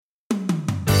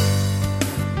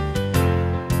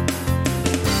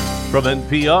From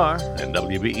NPR and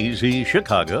WBEZ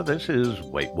Chicago, this is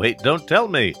Wait, Don't Tell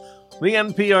Me, the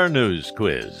NPR News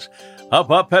Quiz.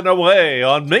 Up, and away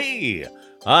on me.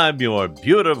 I'm your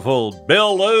beautiful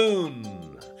Bill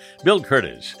Loon, Bill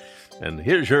Curtis. And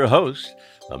here's your host,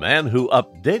 the man who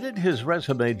updated his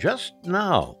resume just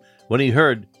now when he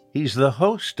heard he's the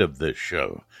host of this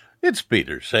show. It's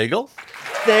Peter Sagal.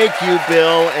 Thank you,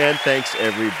 Bill, and thanks,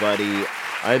 everybody.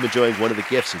 I'm enjoying one of the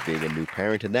gifts of being a new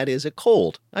parent, and that is a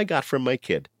cold I got from my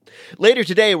kid. Later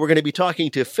today, we're going to be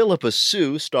talking to Phillipa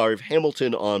Soo, star of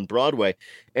Hamilton on Broadway.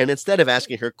 And instead of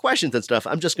asking her questions and stuff,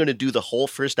 I'm just going to do the whole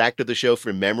first act of the show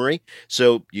from memory.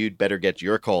 So you'd better get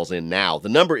your calls in now. The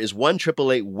number is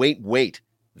 1-888-WAIT-WAIT.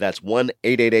 That's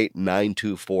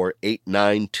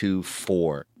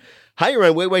 1-888-924-8924. Hi, you're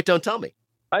on Wait, Don't Tell Me.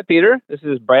 Hi, Peter. This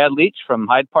is Brad Leach from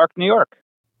Hyde Park, New York.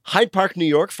 Hyde Park, New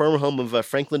York, former home of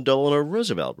Franklin Delano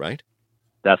Roosevelt, right?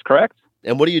 That's correct.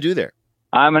 And what do you do there?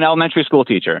 I'm an elementary school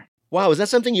teacher. Wow, is that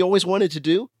something you always wanted to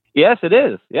do? Yes, it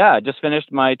is. Yeah, I just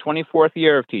finished my 24th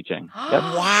year of teaching. Yep.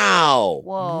 Wow.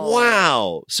 Whoa.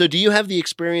 Wow. So do you have the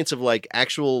experience of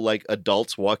actual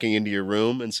adults walking into your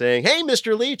room and saying, "Hey,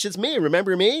 Mr. Leach, it's me.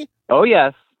 Remember me?" Oh,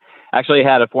 yes. Actually,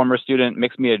 had a former student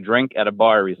mix me a drink at a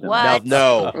bar recently. What?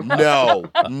 No.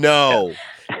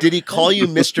 Did he call you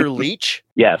Mr. Leach?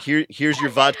 Yes. Here's your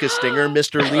vodka stinger,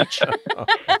 Mr. Leach.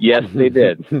 Yes, they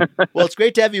did. Well, it's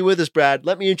great to have you with us, Brad.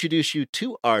 Let me introduce you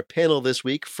to our panel this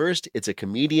week. First, it's a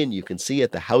comedian you can see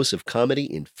at the House of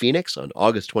Comedy in Phoenix on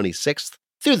August 26th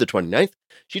through the 29th.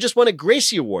 She just won a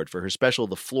Gracie Award for her special,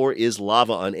 The Floor is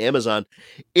Lava, on Amazon.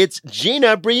 It's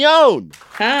Gina Brillon.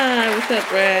 Hi, what's up,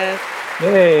 Brad?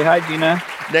 Hey, hi, Gina.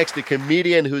 Next, a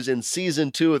comedian who's in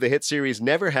season 2 of the hit series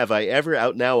Never Have I Ever,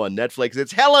 out now on Netflix.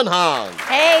 It's Helen Hong.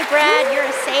 Hey, Brad, you're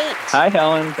a saint. Hi,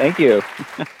 Helen. Thank you.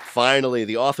 Finally,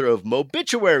 the author of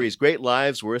Mobituaries, Great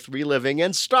Lives Worth Reliving,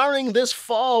 and starring this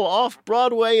fall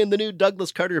off-Broadway in the new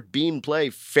Douglas Carter Bean play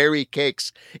Fairy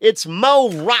Cakes. It's Mo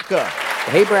Rocca.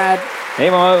 Hey, Brad. Hey,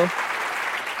 Mo.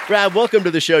 Brad, welcome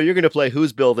to the show. You're going to play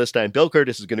Who's Bill this time. Bill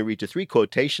Curtis is going to read you 3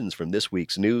 quotations from this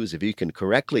week's news. If you can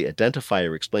correctly identify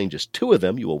or explain just 2 of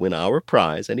them, you will win our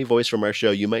prize. Any voice from our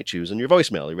show you might choose on your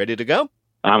voicemail. You ready to go?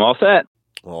 I'm all set.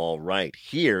 All right.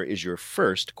 Here is your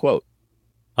first quote.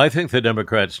 I think the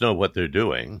Democrats know what they're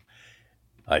doing.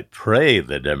 I pray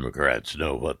the Democrats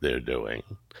know what they're doing.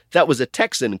 That was a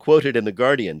Texan quoted in The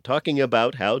Guardian talking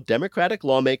about how Democratic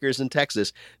lawmakers in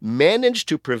Texas managed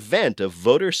to prevent a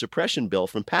voter suppression bill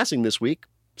from passing this week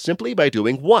simply by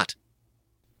doing what?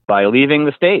 By leaving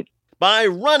the state. By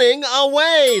running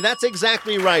away. That's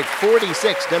exactly right.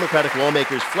 46 Democratic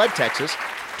lawmakers fled Texas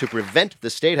to prevent the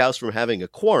State House from having a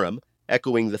quorum,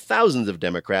 echoing the thousands of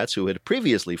Democrats who had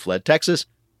previously fled Texas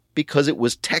because it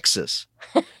was Texas.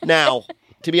 Now,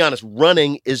 to be honest,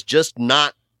 running is just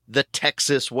not the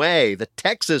Texas way. The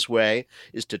Texas way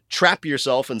is to trap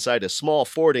yourself inside a small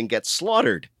fort and get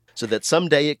slaughtered so that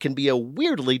someday it can be a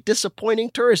weirdly disappointing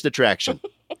tourist attraction.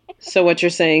 So what you're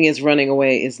saying is running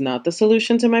away is not the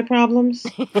solution to my problems?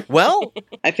 Well,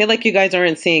 I feel like you guys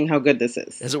aren't seeing how good this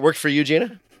is. has it worked for you,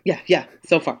 Gina? Yeah,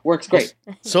 so far. Works great.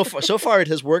 So far, it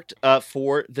has worked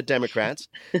for the Democrats.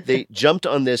 They jumped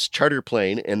on this charter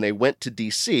plane and they went to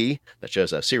D.C. That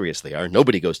shows how serious they are.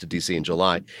 Nobody goes to D.C. in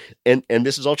July. And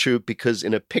this is all true because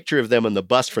in a picture of them on the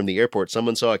bus from the airport,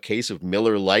 someone saw a case of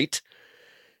Miller Lite.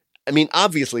 I mean,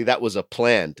 obviously, that was a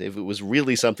plant. If it was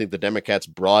really something the Democrats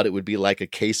brought, it would be like a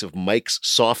case of Mike's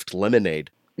Soft Lemonade.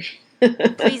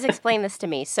 Please explain this to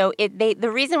me. So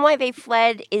the reason why they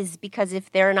fled is because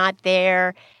if they're not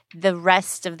there, the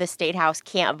rest of the State House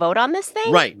can't vote on this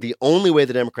thing? Right. The only way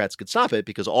the Democrats could stop it,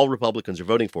 because all Republicans are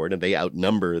voting for it, and they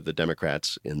outnumber the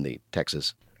Democrats in the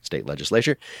Texas state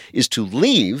legislature, is to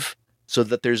leave so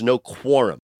that there's no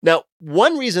quorum. Now,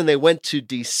 one reason they went to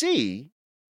D.C.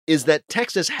 is that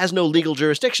Texas has no legal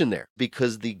jurisdiction there,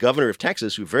 because the governor of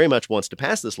Texas, who very much wants to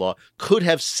pass this law, could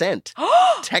have sent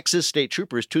Texas state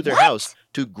troopers to their house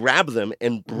to grab them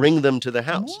and bring them to the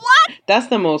house. What? That's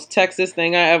the most Texas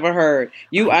thing I ever heard.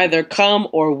 You either come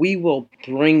or we will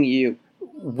bring you.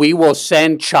 We will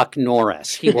send Chuck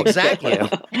Norris. He will Exactly.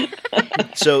 get you.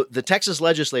 So the Texas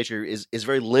legislature is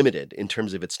very limited in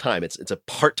terms of its time. It's a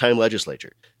part-time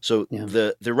legislature. So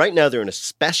right now they're in a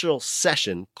special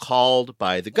session called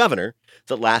by the governor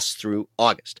that lasts through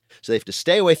August. So they have to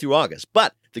stay away through August.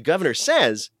 But the governor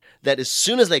says that as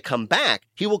soon as they come back,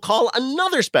 he will call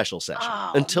another special session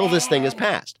until this thing is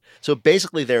passed. So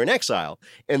basically they're in exile.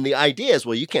 And the idea is,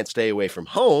 well, you can't stay away from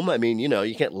home. I mean,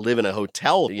 you can't live in a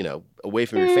hotel, away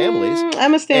from your families.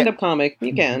 I'm a stand-up comic.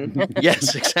 You can.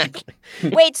 Yes, exactly.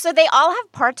 Wait, so they all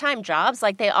have part-time jobs?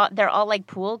 Like they're all like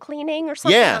pool cleaning or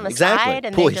something Yeah, on the exactly. side?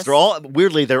 And Pool- they just...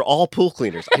 They're all pool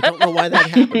cleaners. I don't know why that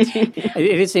happens. It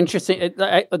is interesting.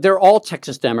 They're all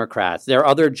Texas Democrats. Their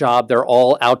other job, they're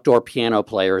all outdoor piano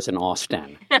players in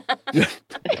Austin.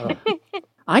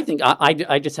 I think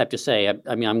I just have to say,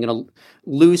 I mean, I'm going to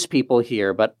lose people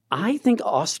here, but I think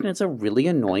Austin is a really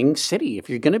annoying city. If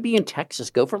you're going to be in Texas,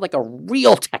 go for like a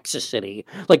real Texas city,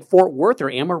 like Fort Worth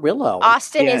or Amarillo.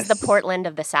 Austin Yes. is the Portland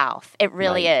of the South. It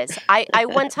really is. I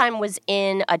one time was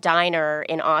in a diner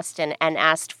in Austin and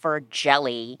asked for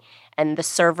jelly, and the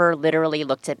server literally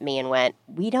looked at me and went,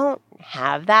 "We don't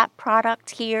have that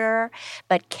product here,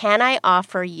 but can I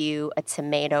offer you a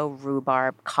tomato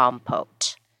rhubarb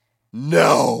compote?"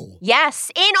 No.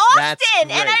 Yes, in That's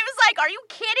Austin. And I great. was like, are you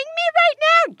kidding me right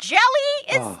now? Jelly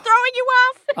is throwing you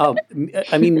off?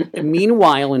 I mean,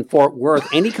 meanwhile, in Fort Worth,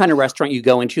 any kind of restaurant you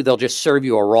go into, they'll just serve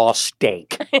you a raw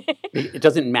steak. It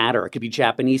doesn't matter. It could be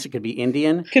Japanese. It could be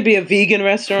Indian. Could be a vegan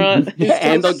restaurant.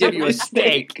 And they'll give you a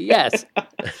steak. Yes.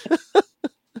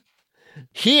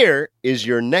 Here is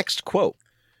your next quote.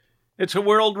 It's a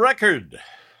world record.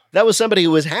 That was somebody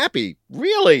who was happy,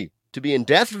 really, to be in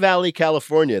Death Valley,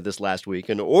 California this last week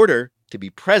in order to be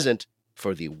present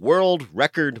for the world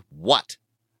record what?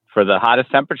 For the hottest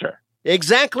temperature.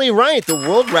 Exactly right. The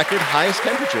world record highest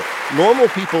temperature. Normal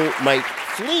people might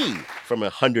flee from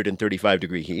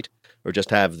 135-degree heat or just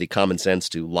have the common sense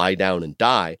to lie down and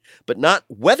die, but not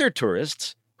weather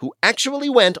tourists who actually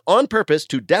went on purpose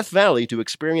to Death Valley to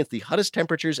experience the hottest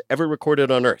temperatures ever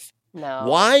recorded on Earth. No.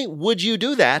 Why would you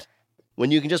do that when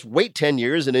you can just wait 10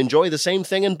 years and enjoy the same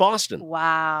thing in Boston?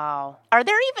 Wow. Are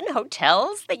there even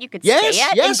hotels that you could Yes, stay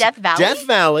at yes. in Death Valley? Death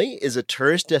Valley is a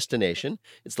tourist destination.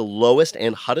 It's the lowest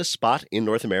and hottest spot in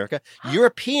North America.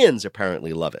 Europeans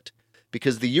apparently love it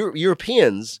because the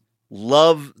Europeans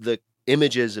love the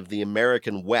images of the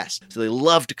American West. So they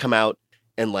love to come out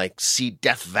and like see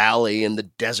Death Valley and the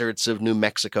deserts of New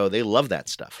Mexico. They love that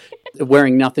stuff.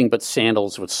 Wearing nothing but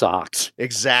sandals with socks.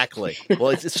 Exactly. Well,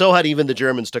 it's so hot even the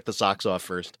Germans took the socks off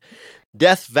first.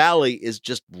 Death Valley is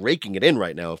just raking it in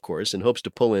right now, of course, and hopes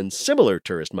to pull in similar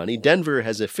tourist money. Denver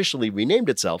has officially renamed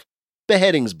itself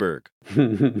Beheadingsburg.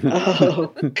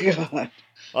 Oh, God.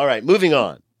 All right, moving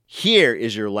on. Here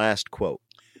is your last quote.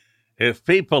 If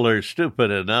people are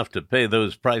stupid enough to pay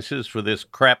those prices for this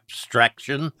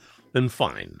crapstraction, then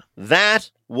fine.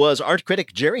 That was art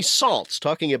critic Jerry Saltz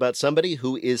talking about somebody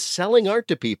who is selling art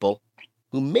to people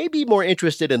who may be more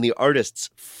interested in the artist's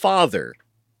father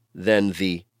than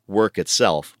the work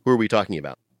itself. Who are we talking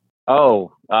about?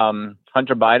 Oh,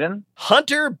 Hunter Biden?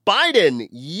 Hunter Biden,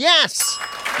 yes!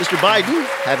 Mr. Biden,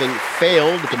 having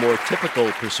failed the more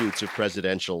typical pursuits of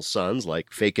presidential sons,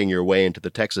 like faking your way into the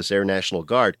Texas Air National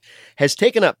Guard, has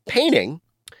taken up painting,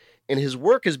 and his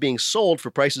work is being sold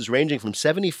for prices ranging from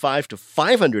 $75,000 to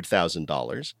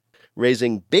 $500,000,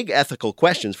 raising big ethical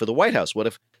questions for the White House. What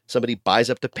if somebody buys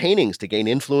up the paintings to gain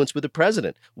influence with the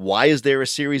president? Why is there a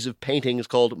series of paintings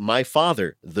called My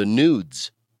Father, the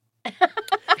Nudes?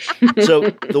 So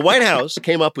the White House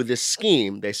came up with this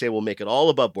scheme. They say we'll make it all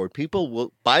above board. People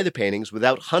will buy the paintings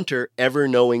without Hunter ever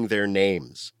knowing their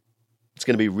names. It's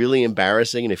going to be really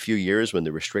embarrassing in a few years when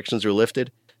the restrictions are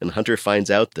lifted and Hunter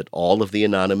finds out that all of the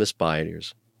anonymous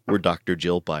buyers were Dr.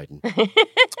 Jill Biden.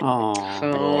 Oh,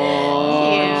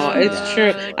 it's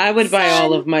true. I would buy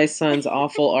all of my son's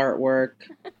awful artwork.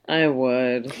 I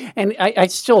would. And I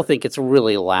still think it's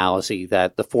really lousy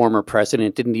that the former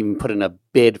president didn't even put in a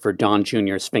bid for Don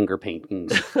Jr.'s finger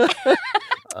paintings.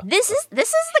 This is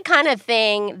the kind of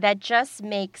thing that just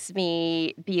makes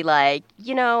me be like,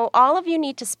 you know, all of you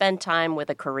need to spend time with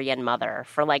a Korean mother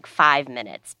for like 5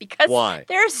 minutes because Why?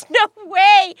 there's no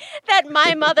way that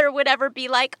my mother would ever be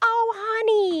like, oh,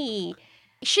 honey.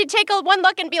 She'd take one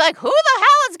look and be like, who the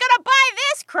hell is going to buy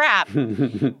this crap?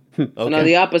 And on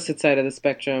the opposite side of the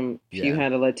spectrum, if you Yeah.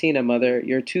 had a Latina mother,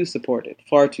 you're too supported,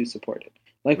 far too supported.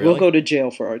 Like, Really? we'll go to jail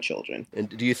for our children.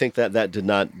 And do you think that that did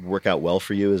not work out well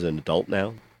for you as an adult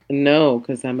now? No,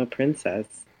 because I'm a princess.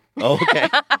 Oh, okay.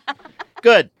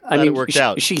 Good. I Glad mean, it worked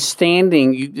out. she's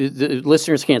standing. The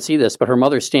listeners can't see this, but her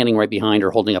mother's standing right behind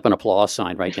her, holding up an applause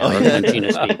sign right now when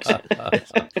Gina speaks.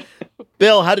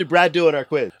 Bill, how did Brad do in our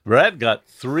quiz? Brad got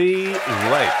 3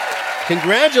 right.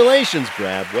 Congratulations,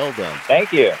 Brad. Well done.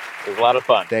 Thank you. It was a lot of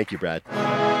fun. Thank you, Brad.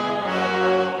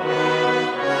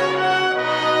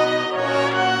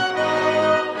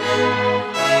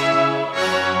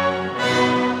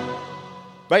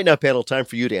 Right now, panel, time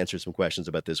for you to answer some questions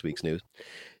about this week's news.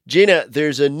 Gina,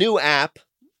 there's a new app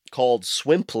called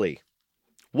Swimply.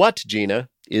 What, Gina,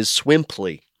 is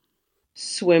Swimply?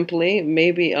 Swimply,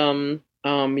 maybe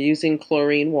using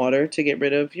chlorine water to get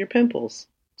rid of your pimples.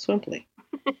 Swimply.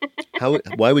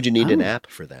 Why would you need an app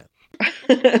for that?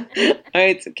 All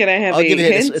right, can I have I'll give you a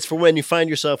hint. hint? It's for when you find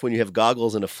yourself when you have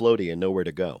goggles and a floaty and nowhere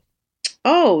to go.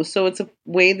 Oh, so it's a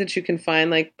way that you can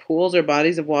find like pools or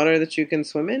bodies of water that you can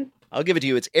swim in? I'll give it to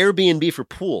you. It's Airbnb for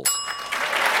pools.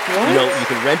 What? You know, you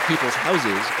can rent people's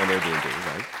houses on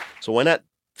Airbnb, right? So why not?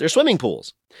 They're swimming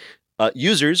pools.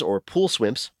 Users or pool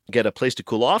swimps get a place to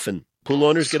cool off, and pool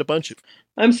owners get a bunch of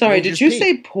I'm sorry, did Rangers you pee.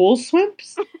 say pool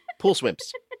swimps? pool swimps.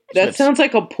 That Swimps. sounds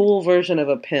like a pool version of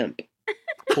a pimp.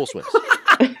 Pool swimps.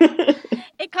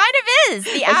 It kind of is.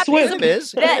 The app swim.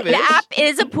 is, the app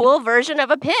is a pool version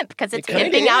of a pimp because it's It kinda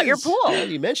pimping out your is. pool. Yeah,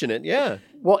 you mention it, yeah.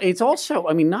 Well, it's also,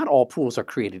 I mean, not all pools are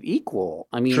created equal.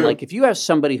 I mean, True. like if you have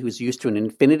somebody who's used to an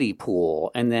infinity pool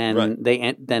and then Right.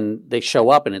 they show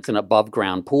up and it's an above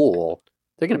ground pool,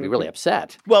 they're going to be really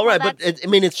upset. Well, right, Well, but I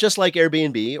mean, it's just like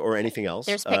Airbnb or anything else.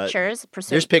 There's pictures.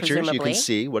 There's pictures. You presumably. can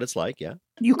see what it's like, yeah.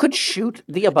 You could shoot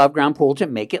the above ground pool to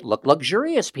make it look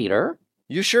luxurious, Peter.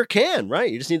 You sure can, right?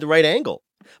 You just need the right angle.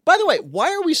 By the way,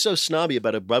 why are we so snobby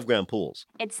about above ground pools?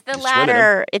 It's the You swim in 'em.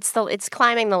 ladder. It's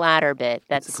climbing the ladder bit.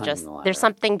 That's climbing just the ladder. there's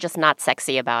something just not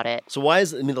sexy about it. So why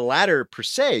is, I mean, the ladder per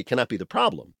se cannot be the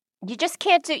problem. You just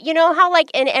can't do. You know how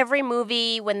like in every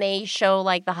movie when they show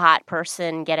like the hot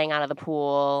person getting out of the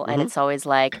pool, and it's always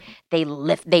like they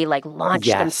like launch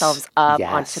Yes. themselves up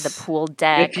Yes. onto the pool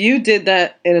deck. If you did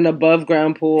that in an above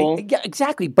ground pool, Yeah,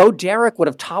 exactly. Bo Derek would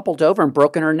have toppled over and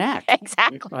broken her neck.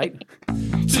 Exactly. Right?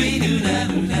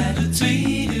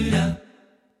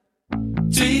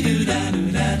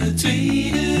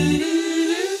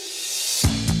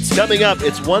 Coming up,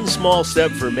 it's one small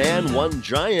step for man, one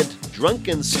giant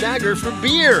drunken stagger for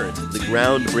beer. It's the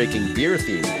groundbreaking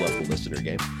beer-themed Bluffable Listener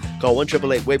game. Call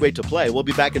 1-888-WAIT-WAIT to play. We'll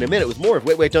be back in a minute with more of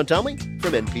Wait, Wait, Don't Tell Me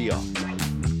from NPR.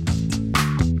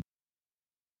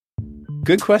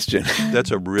 Good question.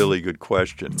 That's a really good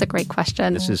question. It's a great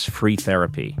question. This is free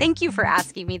therapy. Thank you for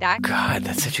asking me that. God,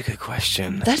 that's such a good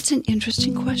question. That's an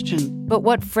interesting question. But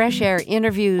what Fresh Air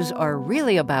interviews are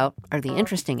really about are the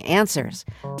interesting answers.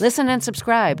 Listen and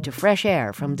subscribe to Fresh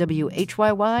Air from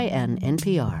WHYY and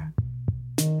NPR.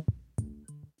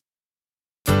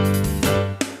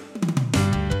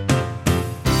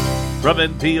 From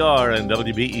NPR and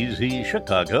WBEZ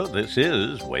Chicago, this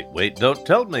is Wait, Wait, Don't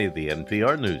Tell Me, the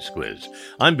NPR News Quiz.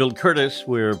 I'm Bill Curtis.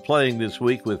 We're playing this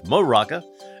week with Mo Rocca,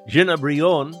 Gina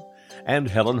Brion, and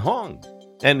Helen Hong.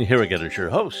 And here again is your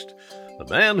host, the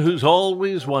man who's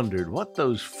always wondered what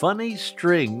those funny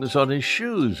strings on his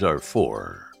shoes are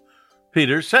for,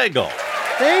 Peter Sagal.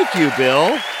 Thank you,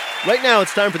 Bill. Right now,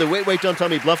 it's time for the Wait, Wait, Don't Tell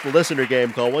Me Bluffable Listener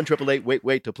game. Call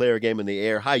 1-888-WAIT-WAIT to play our game in the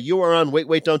air. Hi, you are on Wait,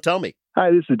 Wait, Don't Tell Me. Hi,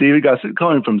 this is David Gossett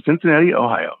calling from Cincinnati,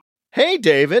 Ohio. Hey,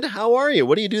 David. How are you?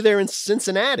 What do you do there in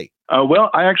Cincinnati? Well,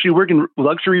 I actually work in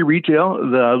luxury retail,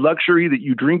 the luxury that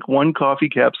you drink one coffee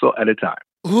capsule at a time.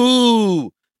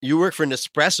 Ooh, you work for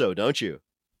Nespresso, don't you?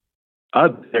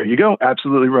 There you go.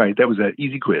 Absolutely right. That was an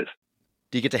easy quiz.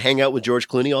 Do you get to hang out with George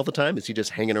Clooney all the time? Is he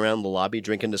just hanging around the lobby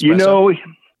drinking Nespresso? You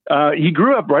know, he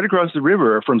grew up right across the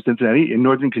river from Cincinnati in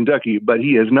northern Kentucky, but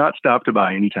he has not stopped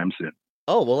by anytime soon.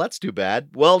 Oh, well, that's too bad.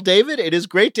 Well, David, it is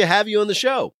great to have you on the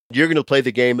show. You're going to play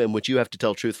the game in which you have to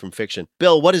tell truth from fiction.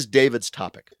 Bill, what is David's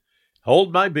topic?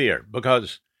 Hold my beer,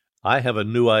 because I have a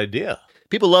new idea.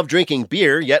 People love drinking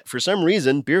beer, yet for some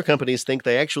reason, beer companies think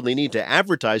they actually need to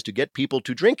advertise to get people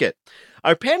to drink it.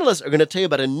 Our panelists are going to tell you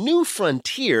about a new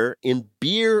frontier in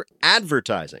beer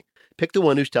advertising. Pick the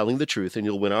one who's telling the truth, and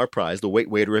you'll win our prize, the Wait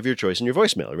Waiter of your choice in your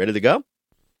voicemail. Ready to go?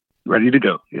 Ready to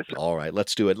go, yes, sir. All right,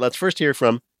 let's do it. Let's first hear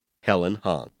from Helen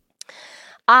Hong.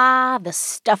 Ah, the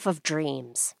stuff of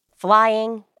dreams.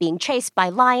 Flying, being chased by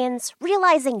lions,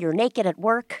 realizing you're naked at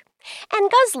work, and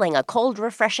guzzling a cold,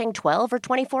 refreshing 12 or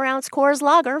 24-ounce Coors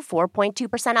Lager,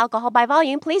 4.2% alcohol by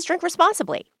volume. Please drink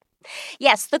responsibly.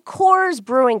 Yes, the Coors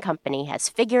Brewing Company has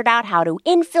figured out how to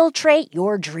infiltrate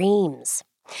your dreams.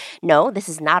 No, this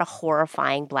is not a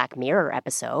horrifying Black Mirror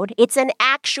episode. It's an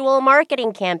actual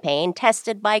marketing campaign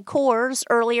tested by Coors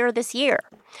earlier this year.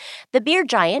 The beer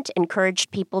giant encouraged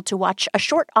people to watch a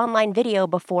short online video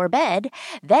before bed,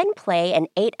 then play an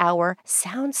 8-hour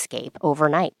soundscape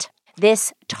overnight.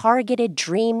 This targeted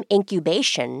dream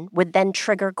incubation would then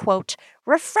trigger, quote,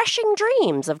 refreshing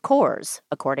dreams of Coors,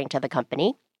 according to the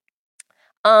company.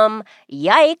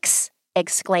 Yikes,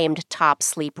 exclaimed top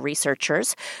sleep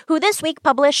researchers, who this week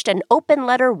published an open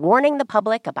letter warning the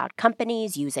public about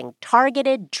companies using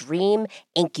targeted dream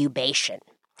incubation.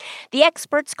 The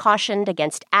experts cautioned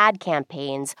against ad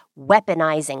campaigns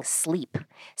weaponizing sleep,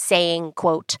 saying,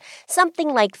 quote, something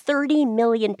like 30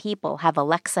 million people have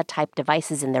Alexa-type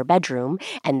devices in their bedroom,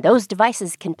 and those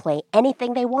devices can play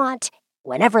anything they want,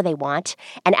 whenever they want,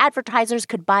 and advertisers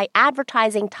could buy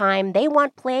advertising time they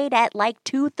want played at like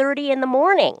 2:30 in the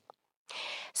morning.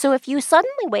 So if you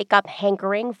suddenly wake up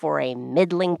hankering for a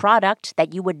middling product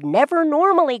that you would never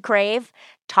normally crave,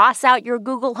 toss out your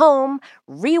Google Home,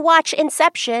 rewatch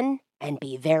Inception, and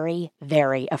be very,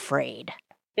 very afraid.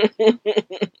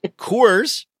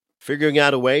 Coors figuring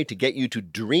out a way to get you to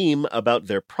dream about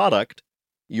their product.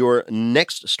 Your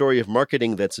next story of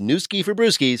marketing that's newski for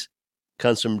brewskis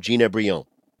comes from Gina Brion.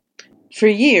 For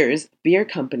years, beer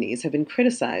companies have been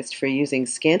criticized for using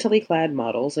scantily clad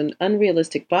models and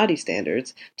unrealistic body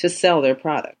standards to sell their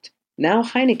product. Now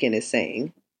Heineken is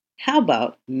saying, how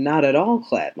about not at all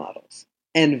clad models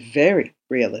and very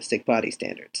realistic body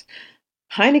standards?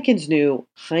 Heineken's new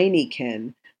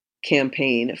Heineken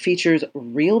campaign features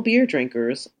real beer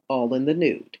drinkers all in the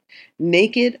nude.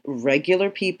 Naked, regular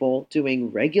people doing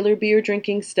regular beer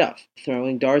drinking stuff,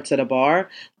 throwing darts at a bar.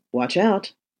 Watch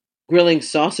out. Grilling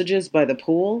sausages by the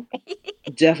pool?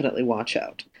 Definitely watch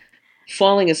out.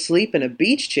 Falling asleep in a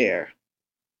beach chair?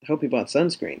 I hope you bought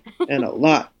sunscreen, and a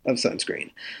lot of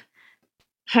sunscreen.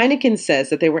 Heineken says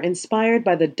that they were inspired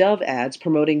by the Dove ads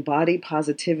promoting body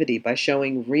positivity by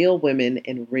showing real women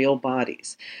in real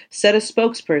bodies. Said a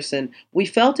spokesperson, we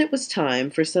felt it was time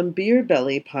for some beer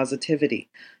belly positivity.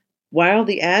 While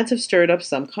the ads have stirred up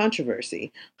some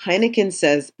controversy, Heineken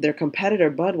says their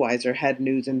competitor Budweiser had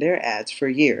news in their ads for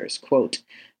years, quote,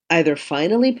 either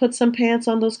finally put some pants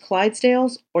on those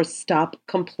Clydesdales or stop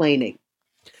complaining.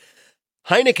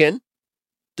 Heineken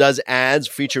does ads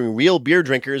featuring real beer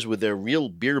drinkers with their real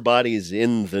beer bodies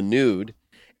in the nude.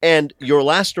 And your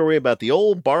last story about the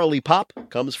old barley pop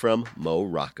comes from Mo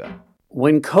Rocca.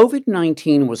 When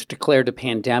COVID-19 was declared a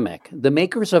pandemic, the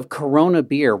makers of Corona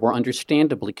beer were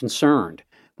understandably concerned.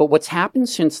 But what's happened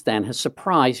since then has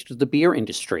surprised the beer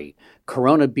industry.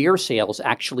 Corona beer sales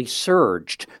actually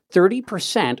surged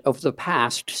 30% over the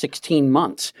past 16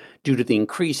 months due to the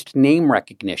increased name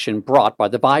recognition brought by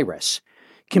the virus.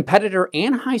 Competitor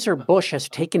Anheuser-Busch has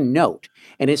taken note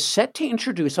and is set to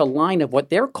introduce a line of what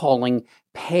they're calling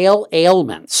pale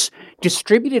ailments,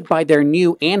 distributed by their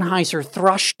new Anheuser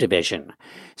Thrush division.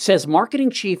 Says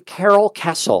marketing chief Carol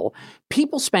Kessel,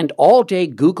 people spend all day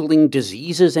Googling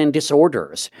diseases and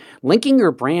disorders. Linking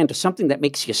your brand to something that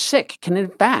makes you sick can in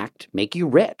fact make you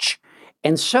rich.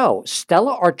 And so,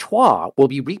 Stella Artois will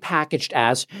be repackaged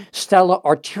as Stella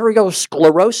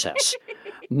Arteriosclerosis,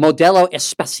 Modelo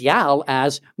Especial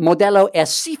as Modelo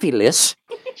Syphilis,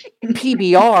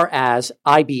 PBR as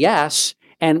IBS,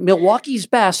 and Milwaukee's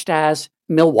Best as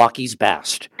Milwaukee's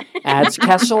Best. Adds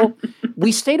Kessel,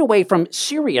 we stayed away from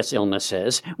serious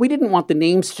illnesses. We didn't want the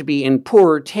names to be in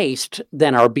poorer taste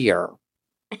than our beer.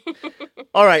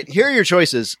 All right, here are your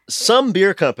choices. Some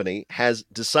beer company has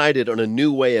decided on a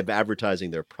new way of advertising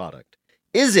their product.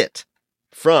 Is it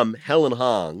from Helen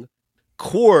Hong,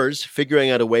 Coors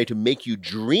figuring out a way to make you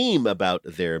dream about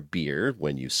their beer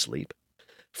when you sleep?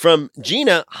 From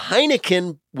Gina,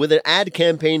 Heineken with an ad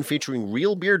campaign featuring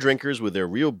real beer drinkers with their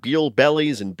real beer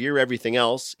bellies and beer everything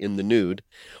else in the nude?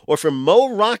 Or from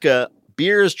Mo Rocca,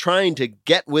 beers trying to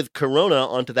get with Corona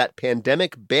onto that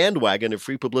pandemic bandwagon of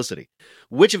free publicity?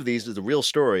 Which of these is the real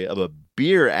story of a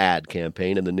beer ad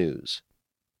campaign in the news?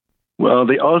 Well,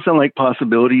 they all sound like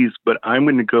possibilities, but I'm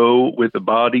going to go with the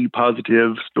body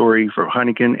positive story for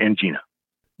Heineken and Gina.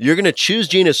 You're going to choose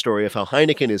Gina's story of how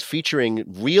Heineken is featuring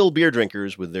real beer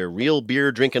drinkers with their real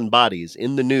beer drinking bodies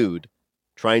in the nude,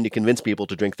 trying to convince people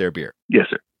to drink their beer. Yes,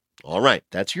 sir. All right,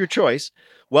 that's your choice.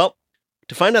 Well,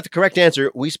 to find out the correct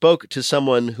answer, we spoke to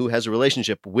someone who has a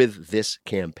relationship with this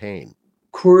campaign.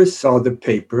 Coors saw the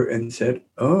paper and said,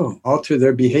 alter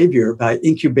their behavior by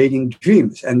incubating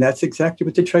dreams. And that's exactly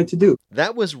what they tried to do.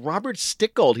 That was Robert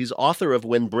Stickgold. He's author of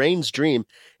When Brains Dream,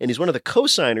 and he's one of the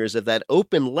co-signers of that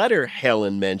open letter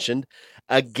Helen mentioned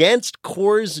against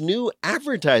Coors' new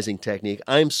advertising technique.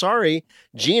 I'm sorry,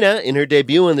 Gina, in her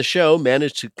debut on the show,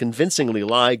 managed to convincingly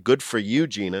lie. Good for you,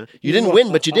 Gina. You didn't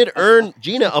win, but you did earn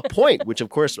Gina a point, which, of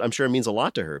course, I'm sure means a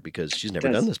lot to her because she's never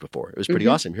done this before. It was pretty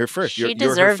awesome. Her first. She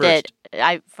deserved it.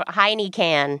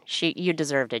 Heineken, you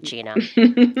deserved it, Gina.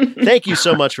 Thank you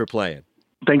so much for playing.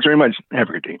 Thanks very much. Have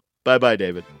a good day. Bye-bye,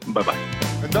 David. Bye-bye.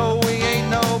 No, we ain't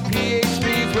no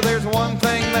PhDs, but there's one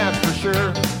thing that's for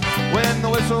sure. When the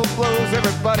whistle blows,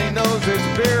 everybody knows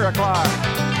it's beer o'clock.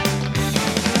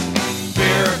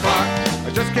 Beer o'clock,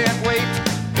 I just can't wait.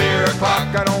 Beer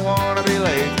o'clock, I don't want to be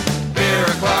late. Beer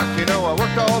o'clock, you know I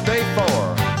worked all day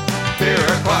for. Beer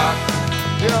o'clock.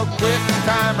 You know, quitting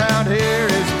time round here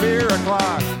is beer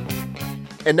o'clock.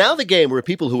 And now the game where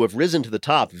people who have risen to the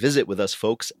top visit with us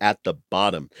folks at the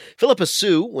bottom. Philippa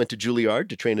Soo went to Juilliard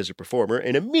to train as a performer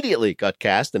and immediately got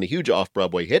cast in a huge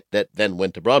off-Broadway hit that then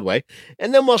went to Broadway.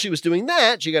 And then while she was doing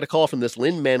that, she got a call from this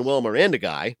Lin-Manuel Miranda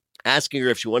guy asking her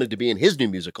if she wanted to be in his new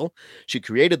musical. She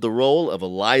created the role of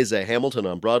Eliza Hamilton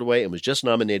on Broadway and was just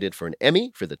nominated for an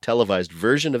Emmy for the televised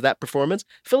version of that performance.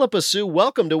 Philippa Soo,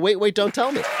 welcome to Wait, Wait, Don't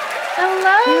Tell Me.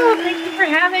 Hello, thank you for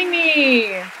having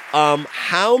me.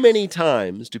 How many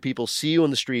times do people see you on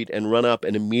the street and run up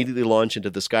and immediately launch into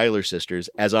the Schuyler Sisters,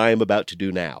 as I am about to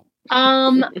do now?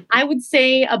 I would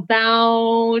say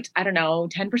about,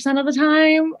 10% of the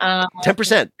time.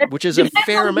 10%, which is a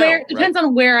fair amount. Depends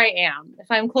on where I am.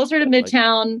 If I'm closer to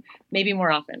Midtown, maybe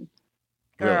more often.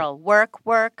 Girl,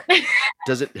 work.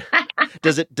 Does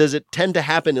it tend to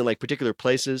happen in like particular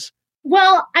places?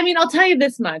 Well, I mean, I'll tell you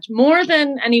this much. More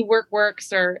than any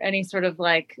works or any sort of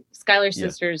like Schuyler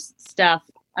Sisters stuff,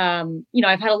 I've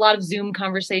had a lot of Zoom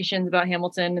conversations about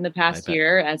Hamilton in the past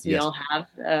year, as we all have.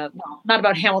 Well, not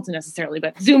about Hamilton necessarily,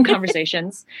 but Zoom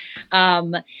conversations.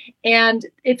 And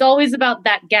it's always about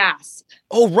that gasp.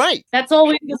 Oh, right. That's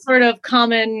always the sort of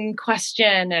common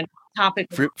question and topic.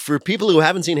 For people who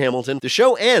haven't seen Hamilton, the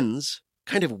show ends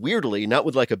kind of weirdly, not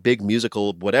with like a big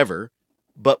musical whatever,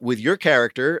 but with your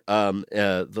character,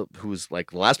 who's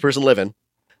like the last person living,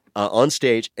 on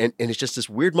stage, and it's just this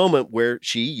weird moment where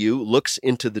you looks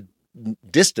into the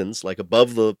distance, like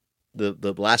above the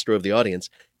last row of the audience,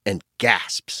 and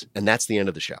gasps, and that's the end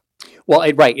of the show. Well,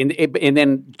 right, and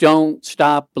then "Don't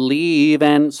Stop, Believe"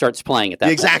 and starts playing at that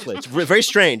exactly. point. It's very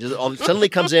strange. It suddenly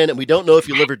comes in, and we don't know if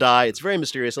you live or die. It's very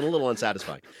mysterious and a little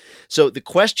unsatisfying. So the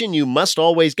question you must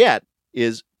always get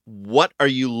is, what are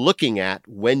you looking at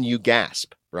when you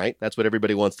gasp, right? That's what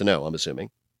everybody wants to know, I'm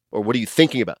assuming. Or what are you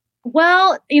thinking about?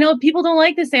 Well, people don't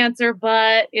like this answer,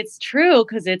 but it's true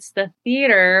because it's the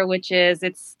theater,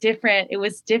 it's different. It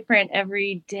was different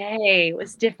every day. It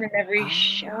was different every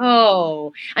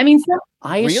show. I mean,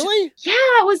 really? Yeah,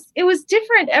 it was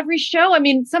different every show. I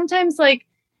mean, sometimes there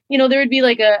would be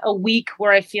like a week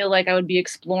where I feel like I would be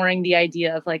exploring the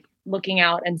idea of like looking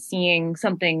out and seeing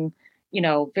something,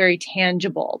 very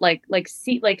tangible,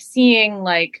 seeing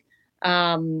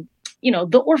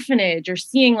the orphanage, or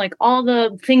seeing like all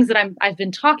the things that I've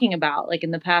been talking about, like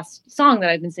in the past song that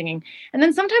I've been singing. And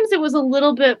then sometimes it was a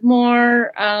little bit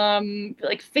more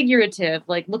like figurative,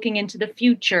 like looking into the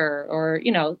future, or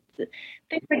things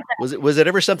like that. Was it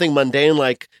ever something mundane,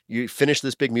 like you finish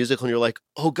this big musical and you're like,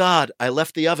 oh God, I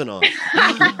left the oven on?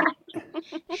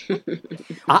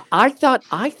 I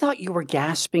thought you were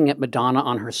gasping at Madonna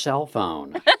on her cell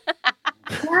phone.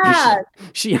 Yeah.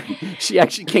 She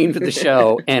actually came to the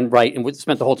show and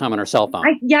spent the whole time on her cell phone.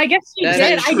 I guess she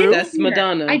did. That's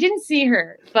Madonna. I didn't see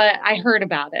her, but I heard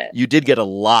about it. You did get a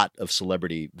lot of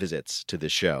celebrity visits to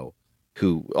this show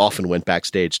who often went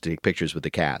backstage to take pictures with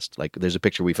the cast. Like there's a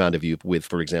picture we found of you with,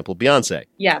 for example, Beyonce.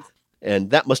 Yes.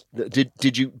 And that did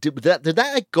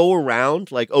that like go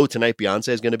around like, oh, tonight Beyonce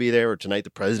is going to be there, or tonight the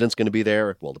president's going to be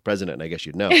there? Well, the president, I guess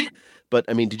you'd know. But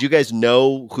I mean, did you guys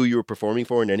know who you were performing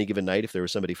for in any given night if there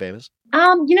was somebody famous?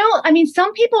 Some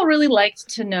people really liked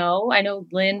to know. I know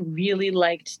Lynn really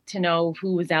liked to know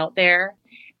who was out there.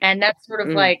 And that sort of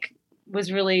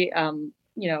was really,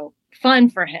 fun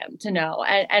for him to know.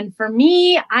 And for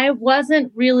me, I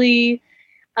wasn't really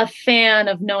a fan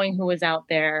of knowing who was out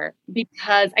there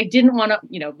because I didn't want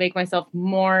to, make myself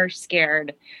more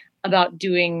scared about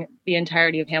doing the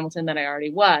entirety of Hamilton than I already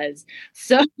was.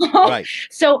 So,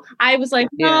 so I was like,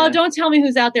 no, don't tell me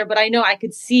who's out there. But I know I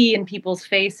could see in people's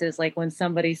faces, like when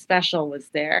somebody special was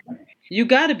there. You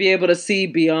got to be able to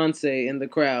see Beyonce in the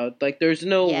crowd. Like there's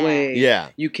no way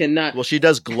you cannot. Well, she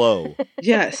does glow.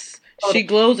 Yes. She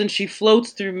glows and she floats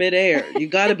through midair. You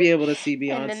got to be able to see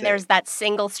Beyonce. And then there's that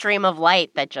single stream of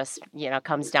light that just,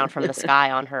 comes down from the sky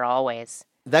on her always.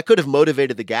 That could have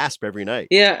motivated the gasp every night.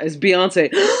 Yeah, it's Beyonce.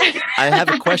 I have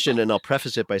a question, and I'll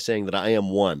preface it by saying that I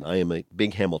am a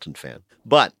big Hamilton fan.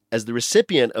 But as the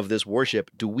recipient of this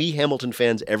worship, do we Hamilton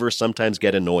fans ever sometimes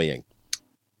get annoying?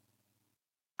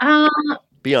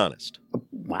 Be honest.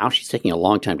 Wow, she's taking a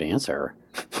long time to answer.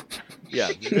 Yeah,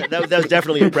 that was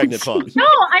definitely a pregnant pause. No,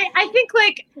 I think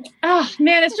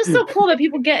it's just so cool that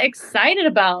people get excited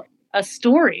about a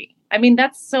story. I mean,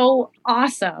 that's so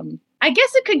awesome. I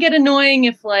guess it could get annoying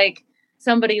if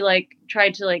somebody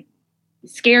tried to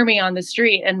scare me on the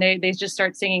street and they just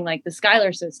start singing like the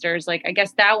Schuyler Sisters. Like, I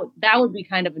guess that would be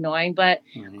kind of annoying, but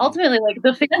ultimately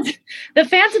the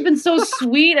fans have been so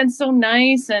sweet and so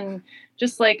nice and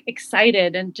just like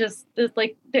excited and just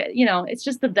like, you know, it's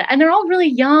just the best. And they're all really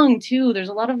young too. There's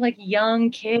a lot of like young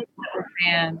kids that are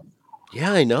fans.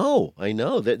 Yeah, I know.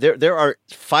 There are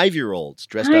 5-year-olds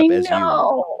dressed up as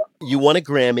you. You won a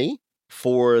Grammy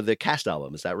for the cast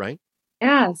album. Is that right?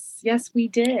 Yes, we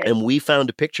did. And we found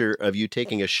a picture of you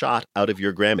taking a shot out of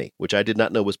your Grammy, which I did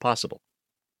not know was possible.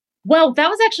 Well, that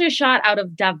was actually a shot out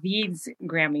of David's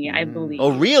Grammy, I believe.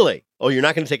 Oh, really? Oh, you're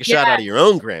not going to take a shot out of your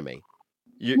own Grammy?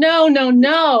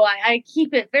 No. I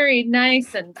keep it very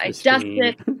nice and I dust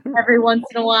it every once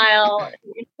in a while.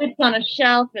 It sits on a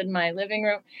shelf in my living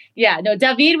room. Yeah, no,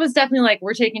 David was definitely like,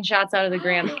 we're taking shots out of the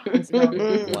Grammy. So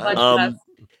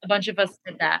a bunch of us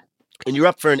did that. And you're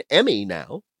up for an Emmy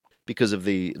now because of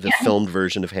the filmed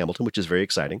version of Hamilton, which is very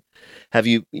exciting. Have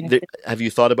you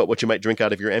thought about what you might drink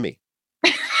out of your Emmy?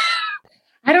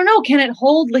 I don't know. Can it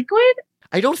hold liquid?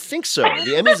 I don't think so.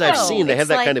 The Emmys I've seen, they have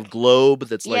that kind of globe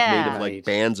that's like made of like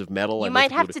bands of metal. You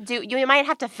might have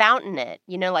to fountain it,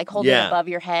 you know, like hold it above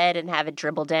your head and have it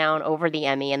dribble down over the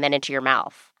Emmy and then into your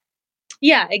mouth.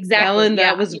 Yeah, exactly. Ellen,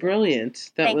 that was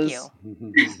brilliant. That Thank was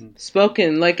you.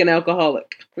 Spoken like an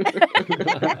alcoholic.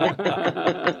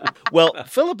 Well,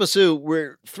 Philippa Soo,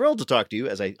 we're thrilled to talk to you,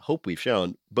 as I hope we've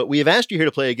shown, but we have asked you here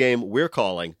to play a game we're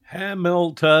calling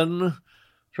Hamilton.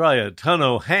 Try a ton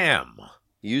of ham.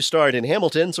 You starred in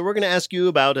Hamilton, so we're going to ask you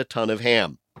about a ton of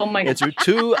ham. Oh my God. Answer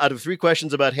 2 out of 3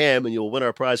 questions about ham, and you'll win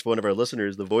our prize for one of our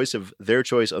listeners, the voice of their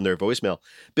choice on their voicemail.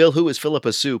 Bill, who is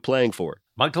Philippa Soo playing for?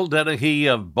 Michael Dennehy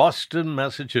of Boston,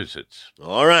 Massachusetts.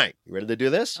 All right. You ready to do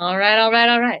this? All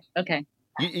right. Okay.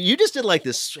 You just did like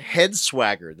this head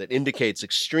swagger that indicates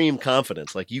extreme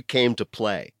confidence, like you came to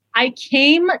play. I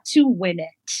came to win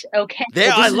it. Okay.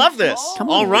 There, I love this.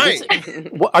 All right.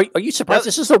 Are you surprised?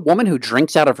 This is a woman who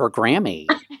drinks out of her Grammy.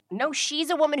 No, she's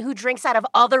a woman who drinks out of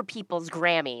other people's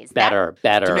Grammys. Better.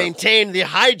 To maintain the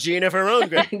hygiene of her own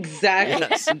Grammy. Exactly.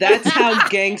 Yes. That's how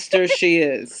gangster she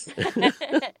is.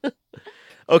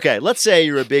 Okay, let's say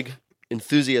you're a big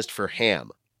enthusiast for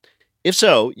ham. If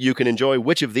so, you can enjoy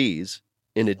which of these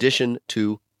in addition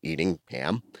to eating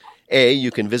ham? A,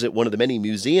 you can visit one of the many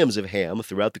museums of ham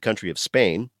throughout the country of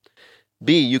Spain.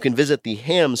 B, you can visit the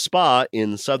ham spa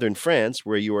in southern France,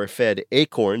 where you are fed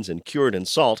acorns and cured in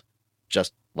salt,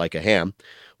 just like a ham.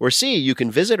 Or C, you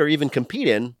can visit or even compete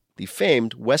in the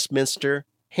famed Westminster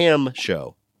Ham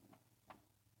Show.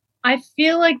 I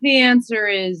feel like the answer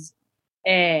is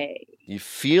A. You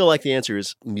feel like the answer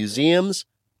is museums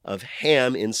of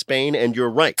ham in Spain, and you're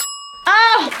right.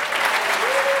 Oh!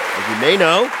 As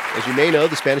you may know,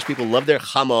 the Spanish people love their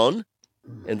jamon,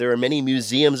 and there are many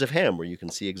museums of ham where you can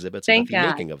see exhibits of the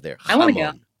making of their jamon. I want to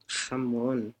go.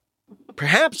 Jamon.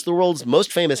 Perhaps the world's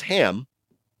most famous ham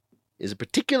is a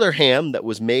particular ham that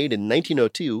was made in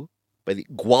 1902 by the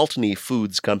Gwaltney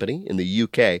Foods Company in the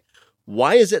UK.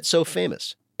 Why is it so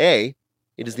famous? A,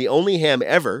 it is the only ham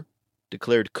ever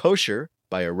declared kosher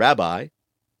by a rabbi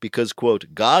because,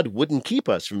 quote, God wouldn't keep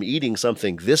us from eating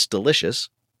something this delicious.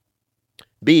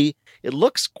 B, it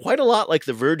looks quite a lot like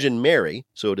the Virgin Mary,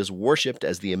 so it is worshipped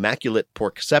as the Immaculate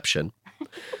Porkception.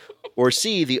 Or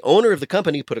C, the owner of the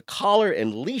company put a collar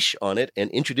and leash on it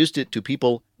and introduced it to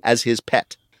people as his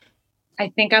pet. I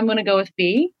think I'm going to go with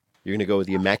B. You're going to go with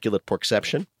the Immaculate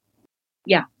Porkception?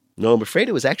 Yeah. No, I'm afraid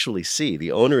it was actually C.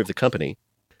 The owner of the company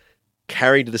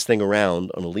carried this thing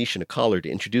around on a leash and a collar to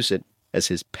introduce it as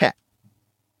his pet.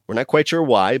 We're not quite sure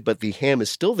why, but the ham is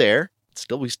still there.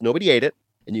 Nobody ate it.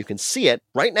 And you can see it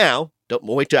right now.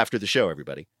 We'll wait till after the show,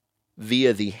 everybody.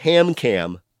 Via the ham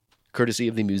cam, courtesy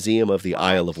of the Museum of the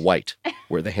Isle of Wight,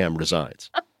 where the ham resides.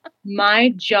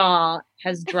 My jaw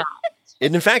has dropped.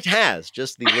 It in fact has.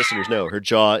 Just the listeners know. Her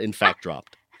jaw, in fact,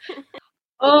 dropped.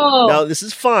 Oh. Now, this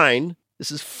is fine.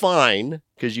 This is fine,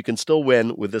 because you can still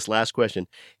win with this last question.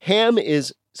 Ham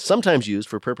is sometimes used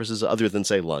for purposes other than,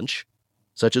 say, lunch,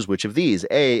 such as which of these?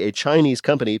 A Chinese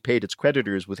company paid its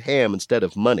creditors with ham instead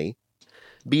of money.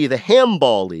 B, the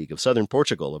Handball League of Southern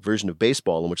Portugal, a version of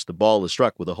baseball in which the ball is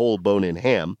struck with a whole bone-in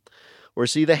ham. Or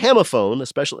C, the Hamophone, a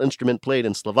special instrument played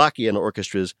in Slovakian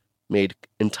orchestras made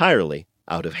entirely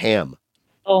out of ham.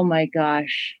 Oh my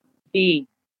gosh. B.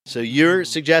 So you're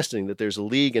suggesting that there's a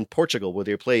league in Portugal where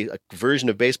they play a version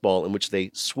of baseball in which they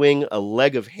swing a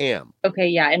leg of ham. Okay,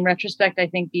 yeah. In retrospect, I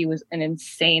think B was an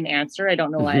insane answer. I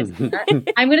don't know why I said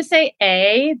that. I'm going to say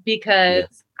A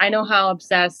because I know how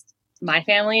obsessed my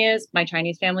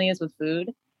Chinese family is with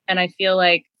food. And I feel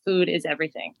like food is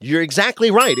everything. You're exactly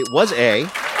right. It was A.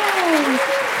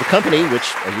 The company,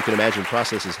 which, as you can imagine,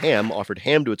 processes ham, offered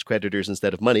ham to its creditors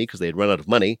instead of money because they had run out of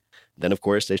money. Then, of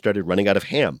course, they started running out of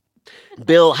ham.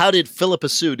 Bill, how did Philippa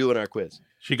Soo do in our quiz?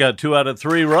 She got 2 out of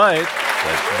 3 right.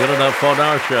 That's good enough on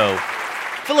our show.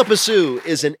 Philippa Soo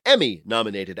is an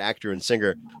Emmy-nominated actor and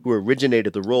singer who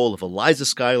originated the role of Eliza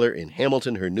Schuyler in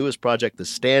Hamilton. Her newest project, The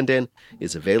Stand-In,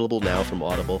 is available now from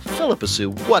Audible. Philippa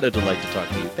Soo, what a delight to talk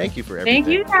to you. Thank you for everything.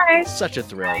 Thank you, guys. Such a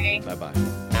thrill. Bye-bye.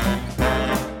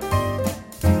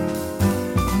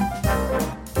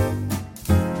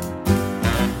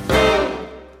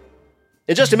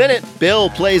 In just a minute, Bill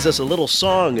plays us a little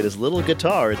song at his little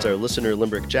guitar. It's our listener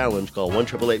limerick challenge. Call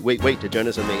 1-888-WAIT-WAIT to join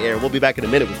us on the air. We'll be back in a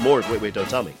minute with more of Wait, Wait, Don't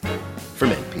Tell Me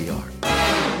from NPR.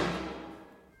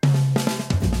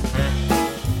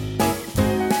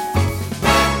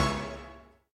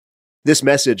 This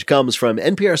message comes from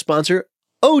NPR sponsor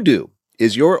Odoo.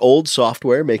 Is your old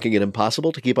software making it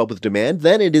impossible to keep up with demand?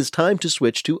 Then it is time to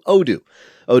switch to Odoo.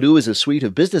 Odoo is a suite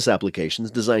of business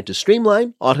applications designed to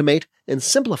streamline, automate, and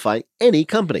simplify any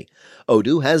company.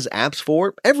 Odoo has apps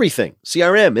for everything: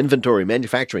 CRM, inventory,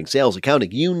 manufacturing, sales,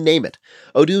 accounting, you name it.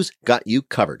 Odoo's got you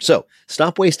covered. So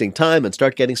stop wasting time and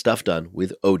start getting stuff done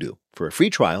with Odoo. For a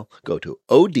free trial, go to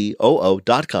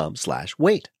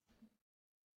odoo.com/wait.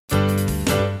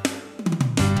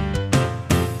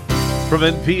 From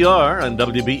NPR and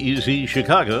WBEZ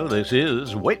Chicago, this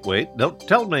is Wait, Wait, Don't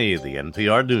Tell Me, the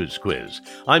NPR News Quiz.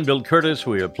 I'm Bill Curtis.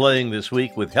 We are playing this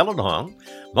week with Helen Hong,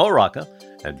 Mo Rocca,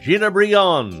 and Gina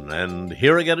Brillon. And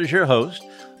here again is your host,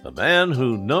 the man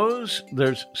who knows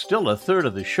there's still a third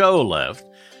of the show left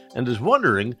and is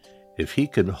wondering if he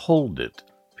can hold it,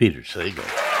 Peter Sagal.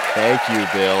 Thank you,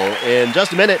 Bill. In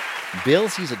just a minute, Bill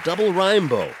sees a double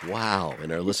rainbow. Wow,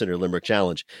 in our Listener Limerick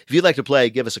Challenge. If you'd like to play,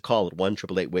 give us a call at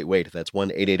 1-888-WAIT-WAIT. That's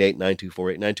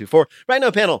 1-888-924-8924. Right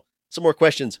now, panel, some more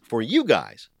questions for you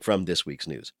guys from this week's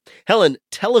news. Helen,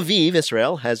 Tel Aviv,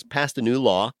 Israel, has passed a new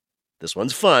law. This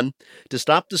one's fun. To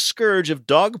stop the scourge of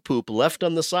dog poop left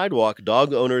on the sidewalk,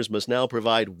 dog owners must now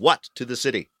provide what to the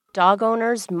city? Dog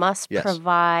owners must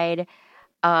provide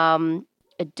a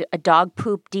dog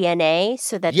poop DNA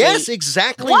so that Yes,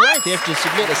 exactly right. They have to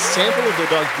submit a sample of their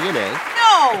dog's DNA.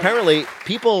 No! Apparently,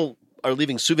 people are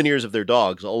leaving souvenirs of their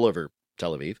dogs all over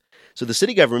Tel Aviv. So the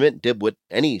city government did what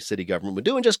any city government would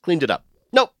do and just cleaned it up.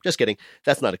 Nope, just kidding.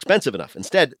 That's not expensive enough.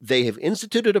 Instead, they have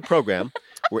instituted a program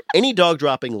where any dog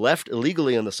dropping left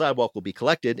illegally on the sidewalk will be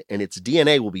collected and its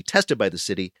DNA will be tested by the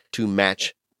city to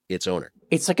match its owner.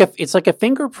 It's like a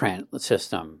fingerprint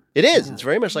system. It is. It's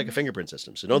very much like a fingerprint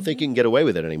system. So don't think you can get away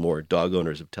with it anymore, dog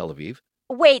owners of Tel Aviv.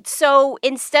 Wait, so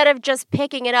instead of just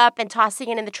picking it up and tossing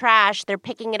it in the trash, they're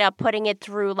picking it up, putting it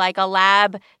through like a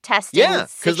lab testing Yeah,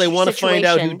 because they want to find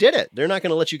out who did it. They're not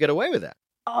going to let you get away with that.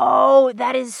 Oh,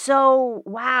 that is so,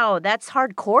 wow, that's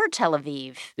hardcore, Tel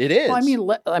Aviv. It is.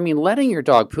 Well, I mean, letting your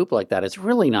dog poop like that is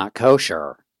really not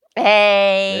kosher.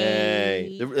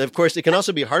 Hey. Of course, it can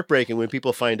also be heartbreaking when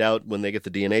people find out when they get the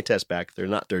DNA test back, they're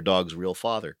not their dog's real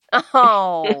father.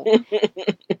 Oh.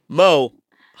 Mo,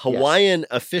 Hawaiian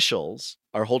officials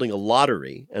are holding a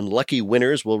lottery, and lucky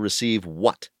winners will receive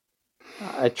what?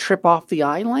 A trip off the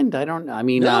island?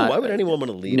 No, why would anyone want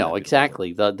to leave? No,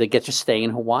 exactly. They get to stay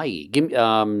in Hawaii. Give me,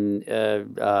 can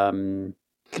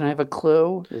I have a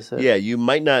clue? Yeah, you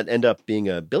might not end up being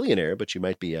a billionaire, but you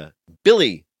might be a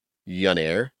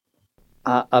billionaire.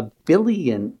 A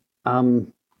billion.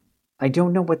 I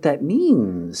don't know what that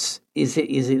means. Is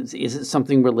it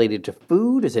something related to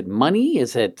food? Is it money?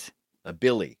 Is it a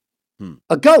billy?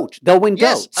 A goat? They'll win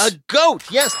goats. Yes, a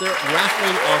goat. Yes, they're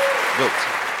raffling off goats.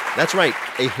 That's right.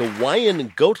 A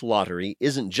Hawaiian goat lottery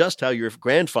isn't just how your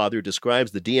grandfather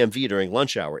describes the DMV during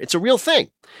lunch hour. It's a real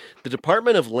thing. The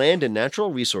Department of Land and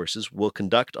Natural Resources will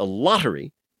conduct a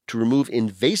lottery to remove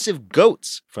invasive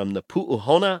goats from the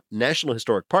Pu'uhona National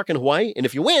Historic Park in Hawaii. And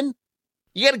if you win,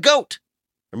 you get a goat.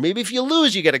 Or maybe if you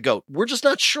lose, you get a goat. We're just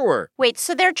not sure. Wait,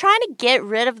 so they're trying to get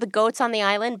rid of the goats on the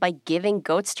island by giving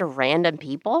goats to random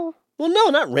people? Well, no,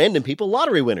 not random people,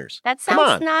 lottery winners. That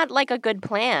sounds not like a good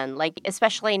plan. Like,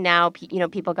 especially now,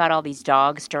 people got all these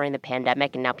dogs during the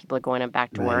pandemic, and now people are going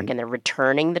back to work, and they're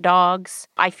returning the dogs.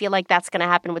 I feel like that's going to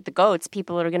happen with the goats.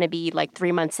 People are going to be like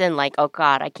 3 months in, like, oh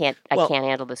God, I can't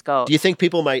handle this goat. Do you think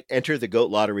people might enter the goat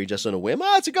lottery just on a whim?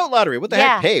 Oh, it's a goat lottery. What the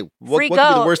heck? Hey, what could be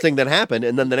the worst thing that happened?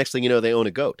 And then the next thing you know, they own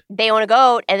a goat. They own a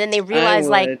goat, and then they realize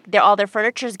all their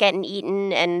furniture's getting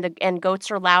eaten, and goats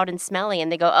are loud and smelly,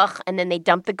 and they go ugh, and then they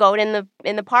dump the goat in the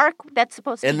park that's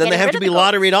supposed to. And then they have to be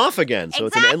lotteried off again. So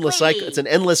It's an endless cycle. It's an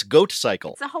endless goat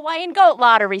cycle. It's a Hawaiian goat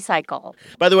lottery cycle.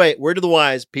 By the way, word to the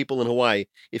wise, people in Hawaii: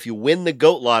 if you win the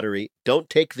goat lottery, don't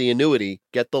take the annuity,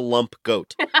 get the lump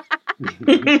goat.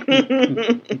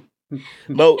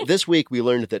 Mo, this week we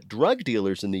learned that drug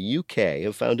dealers in the UK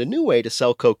have found a new way to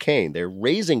sell cocaine. They're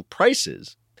raising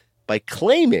prices by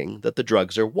claiming that the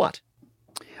drugs are what?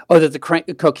 Oh, that the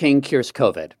cocaine cures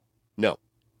COVID. No.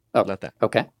 Oh, not that.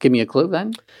 Okay. Give me a clue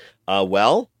then.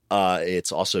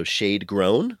 It's also shade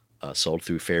grown, sold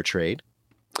through fair trade.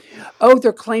 Oh,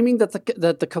 they're claiming that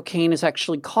the cocaine is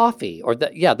actually coffee, or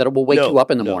that it will wake you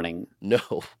up in the morning. No,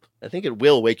 I think it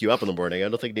will wake you up in the morning. I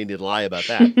don't think they need to lie about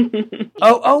that.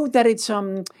 that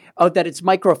it's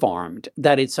microfarmed.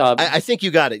 That it's. I think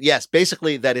you got it. Yes,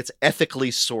 basically that it's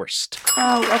ethically sourced.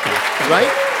 Oh, okay. Right?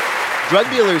 Drug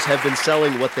dealers have been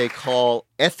selling what they call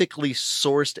ethically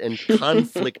sourced and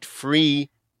conflict-free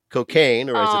cocaine,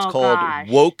 or as it's called,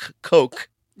 woke coke.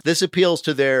 This appeals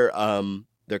to their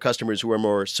customers who are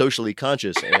more socially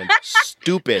conscious and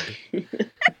stupid.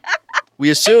 We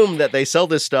assume that they sell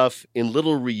this stuff in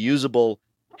little reusable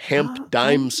hemp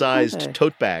dime-sized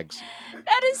tote bags.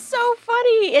 That is so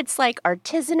funny. It's like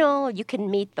artisanal. You can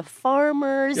meet the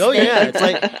farmers. Oh yeah,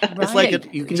 it's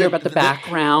like you can hear about the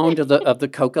background of the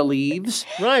coca leaves.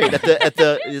 Right.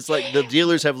 It's like the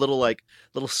dealers have little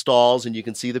stalls, and you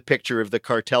can see the picture of the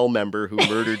cartel member who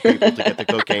murdered people to get the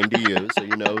cocaine to you, so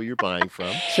you know who you're buying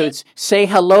from. So it's say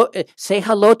hello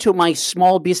to my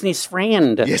small business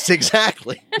friend. Yes,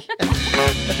 exactly.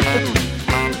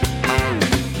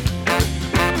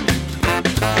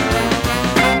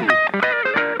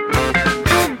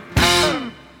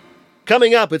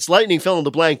 Coming up, it's Lightning Fill in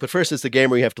the Blank, but first it's the game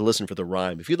where you have to listen for the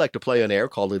rhyme. If you'd like to play on air,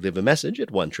 call or leave a message at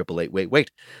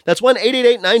 1-888-WAIT-WAIT. That's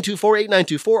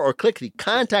 1-888-924-8924, or click the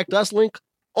Contact Us link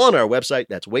on our website.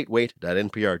 That's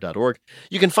waitwait.npr.org.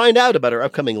 You can find out about our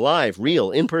upcoming live,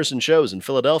 real, in-person shows in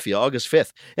Philadelphia, August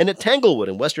 5th, and at Tanglewood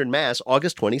in Western Mass,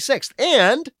 August 26th.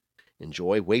 And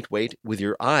enjoy Wait Wait with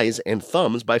your eyes and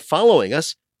thumbs by following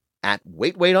us at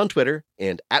WaitWait on Twitter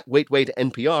and at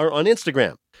WaitWaitNPR on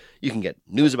Instagram. You can get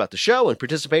news about the show and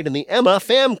participate in the Emma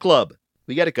Fam Club.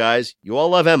 We get it, guys. You all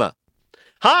love Emma.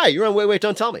 Hi, you're on Wait, Wait,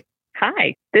 Don't Tell Me.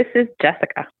 Hi, this is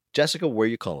Jessica. Jessica, where are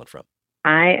you calling from?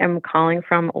 I am calling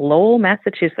from Lowell,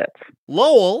 Massachusetts.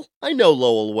 Lowell? I know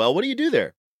Lowell well. What do you do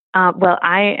there? Well,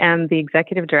 I am the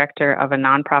executive director of a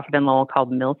nonprofit in Lowell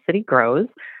called Mill City Grows.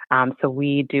 So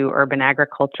we do urban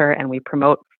agriculture, and we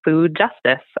promote food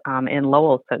justice in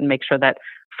Lowell to make sure that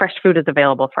fresh food is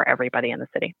available for everybody in the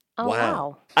city. Oh,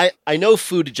 wow. I know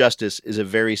food justice is a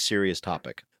very serious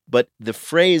topic, but the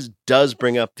phrase does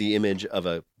bring up the image of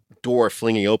a door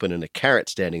flinging open and a carrot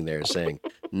standing there saying,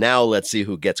 now let's see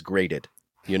who gets graded.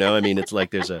 You know, I mean, it's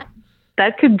like there's a...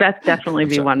 That could definitely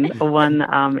be one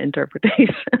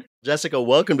interpretation. Jessica,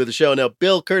 welcome to the show. Now,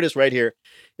 Bill Curtis right here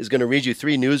is going to read you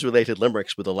 3 news-related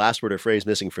limericks with the last word or phrase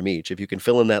missing from each. If you can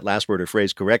fill in that last word or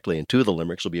phrase correctly in 2 of the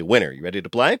limericks, you'll be a winner. You ready to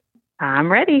play?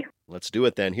 I'm ready. Let's do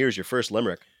it then. Here's your first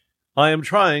limerick. I am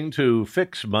trying to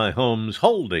fix my home's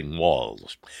holding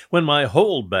walls when my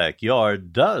whole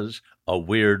backyard does a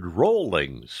weird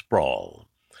rolling sprawl.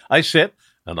 I sit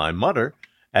and I mutter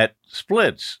at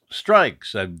splits,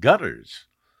 strikes, and gutters.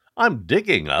 I'm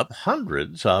digging up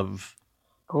hundreds of...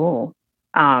 Oh,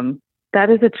 that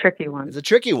is a tricky one. It's a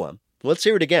tricky one. Let's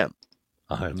hear it again.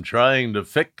 I'm trying to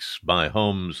fix my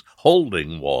home's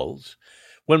holding walls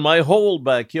when my whole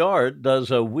backyard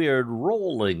does a weird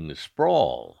rolling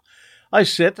sprawl. I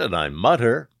sit and I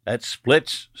mutter at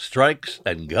splits, strikes,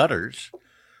 and gutters.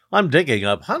 I'm digging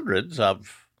up hundreds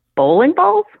of... Bowling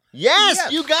balls? Yes,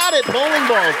 you got it! Bowling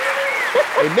balls!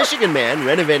 A Michigan man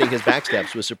renovating his back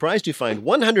steps was surprised to find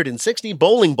 160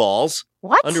 bowling balls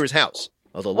under his house.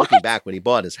 Although looking back when he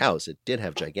bought his house, it did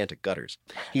have gigantic gutters.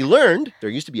 He learned there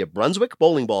used to be a Brunswick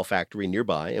bowling ball factory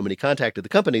nearby, and when he contacted the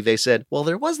company, they said, well,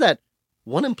 there was that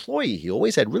one employee. He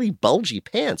always had really bulgy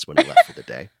pants when he left for the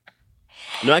day.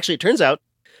 No, actually, it turns out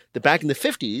that back in the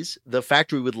 50s, the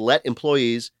factory would let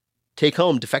employees take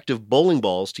home defective bowling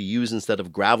balls to use instead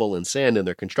of gravel and sand in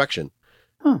their construction.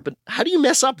 But how do you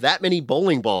mess up that many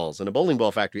bowling balls in a bowling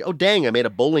ball factory? Oh, dang, I made a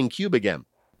bowling cube again.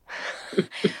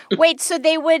 Wait, so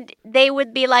they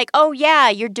would be like, oh yeah,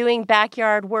 you're doing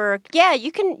backyard work. Yeah,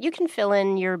 you can fill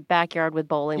in your backyard with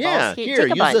bowling balls. Here,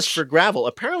 use this for gravel.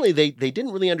 Apparently they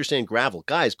didn't really understand gravel.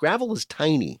 Guys, gravel is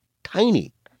tiny.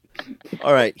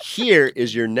 All right, here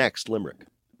is your next limerick.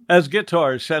 As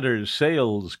Guitar Center's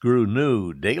sales grew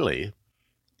new daily,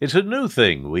 it's a new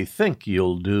thing we think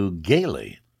you'll do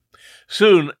gaily.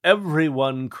 Soon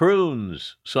everyone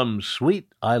croons some sweet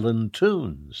island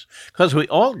tunes, 'cause we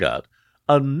all got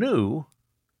a new...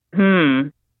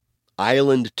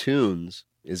 Island tunes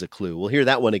is a clue. We'll hear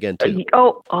that one again, too.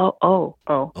 Oh.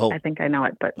 I think I know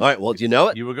it, but... All right, well, do you know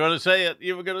it? You were going to say it.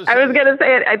 I was going to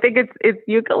say it. I think it's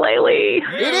ukulele.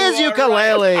 It is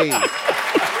ukulele.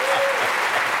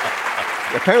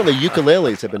 Apparently,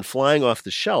 ukuleles have been flying off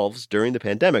the shelves during the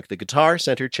pandemic. The Guitar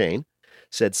Center chain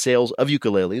said sales of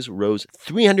ukuleles rose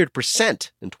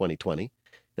 300% in 2020,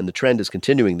 and the trend is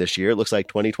continuing this year. It looks like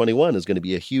 2021 is going to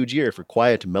be a huge year for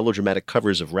quiet, melodramatic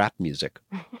covers of rap music.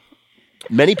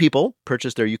 Many people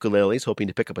purchased their ukuleles hoping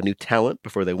to pick up a new talent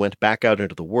before they went back out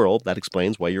into the world. That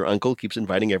explains why your uncle keeps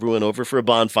inviting everyone over for a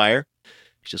bonfire.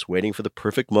 He's just waiting for the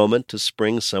perfect moment to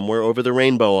spring somewhere over the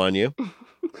rainbow on you.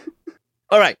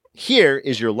 All right, here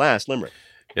is your last limerick.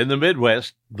 In the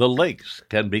Midwest, the lakes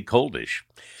can be coldish,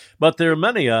 but there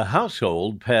many a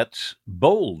household pet's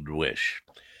bold wish.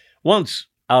 Once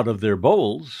out of their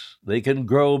bowls, they can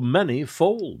grow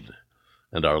many-fold,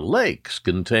 and our lakes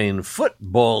contain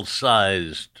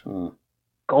football-sized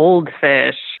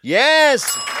goldfish.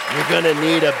 Yes! You're going to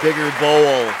need a bigger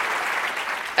bowl.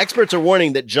 Experts are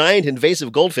warning that giant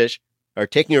invasive goldfish are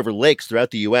taking over lakes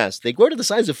throughout the U.S. They grow to the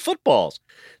size of footballs.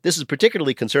 This is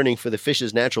particularly concerning for the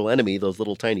fish's natural enemy, those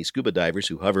little tiny scuba divers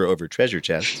who hover over treasure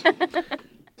chests.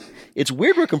 It's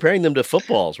weird we're comparing them to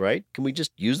footballs, right? Can we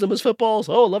just use them as footballs?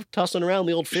 Oh, I love tossing around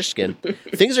the old fish skin.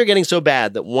 Things are getting so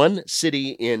bad that one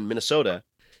city in Minnesota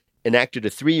enacted a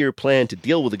 3-year plan to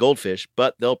deal with the goldfish,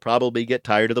 but they'll probably get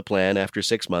tired of the plan after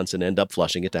 6 months and end up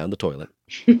flushing it down the toilet.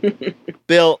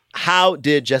 Bill, how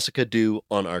did Jessica do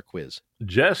on our quiz?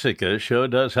 Jessica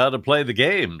showed us how to play the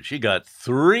game. She got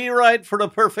 3 right for the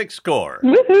perfect score.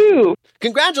 Woohoo!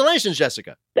 Congratulations,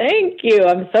 Jessica. Thank you.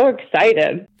 I'm so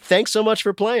excited. Thanks so much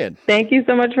for playing. Thank you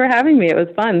so much for having me. It was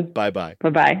fun. Bye-bye.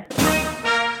 Bye-bye.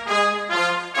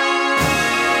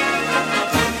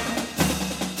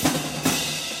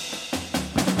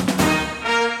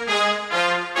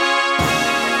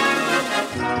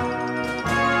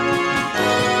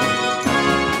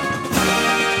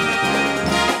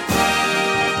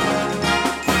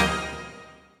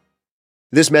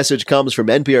 This message comes from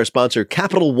NPR sponsor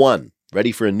Capital One.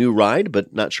 Ready for a new ride,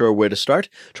 but not sure where to start?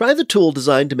 Try the tool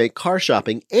designed to make car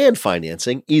shopping and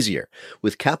financing easier.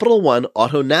 With Capital One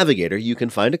Auto Navigator, you can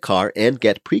find a car and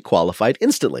get pre-qualified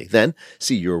instantly. Then,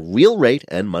 see your real rate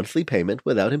and monthly payment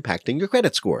without impacting your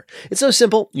credit score. It's so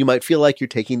simple, you might feel like you're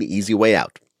taking the easy way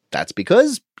out. That's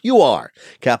because you are.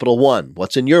 Capital One,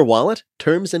 what's in your wallet?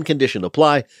 Terms and conditions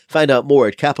apply. Find out more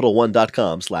at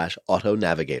CapitalOne.com/Auto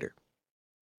Navigator.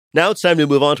 Now it's time to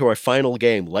move on to our final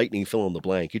game, Lightning Fill in the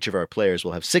Blank. Each of our players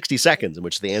will have 60 seconds in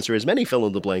which they answer as many fill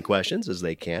in the blank questions as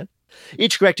they can.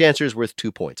 Each correct answer is worth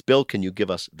 2 points. Bill, can you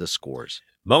give us the scores?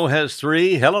 Mo has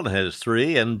 3, Helen has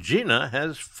 3, and Gina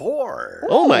has 4.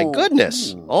 Oh my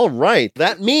goodness. All right.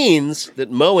 That means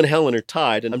that Mo and Helen are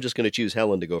tied, and I'm just going to choose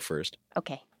Helen to go first.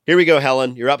 Okay. Here we go,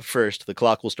 Helen. You're up first. The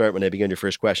clock will start when I begin your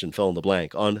first question. Fill in the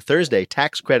blank. On Thursday,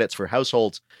 tax credits for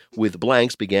households with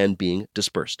blanks began being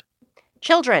dispersed.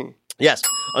 Children. Yes.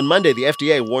 On Monday, the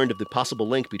FDA warned of the possible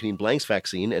link between Blank's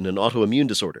vaccine and an autoimmune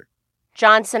disorder.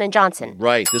 Johnson & Johnson.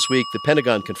 Right. This week, the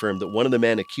Pentagon confirmed that one of the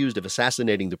men accused of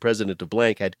assassinating the president of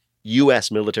blank had U.S.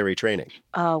 military training.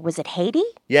 Was it Haiti?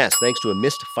 Yes. Thanks to a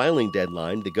missed filing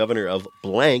deadline, the governor of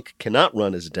blank cannot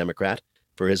run as a Democrat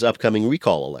for his upcoming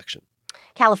recall election.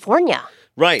 California.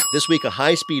 Right. This week, a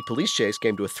high-speed police chase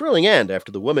came to a thrilling end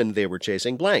after the woman they were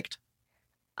chasing blanked.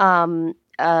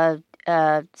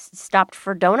 Stopped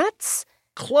for donuts?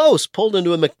 Close. Pulled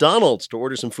into a McDonald's to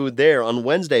order some food there. On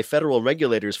Wednesday, federal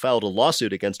regulators filed a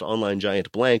lawsuit against online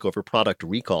giant blank over product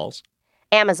recalls.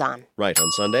 Amazon. Right. On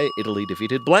Sunday, Italy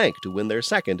defeated blank to win their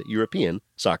second European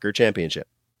soccer championship.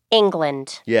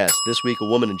 England. Yes. This week, a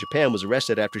woman in Japan was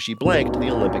arrested after she blanked the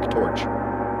Olympic torch.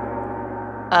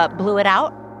 Blew it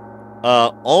out?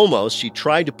 Almost. She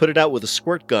tried to put it out with a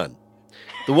squirt gun.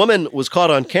 The woman was caught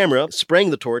on camera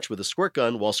spraying the torch with a squirt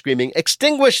gun while screaming,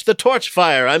 "Extinguish the torch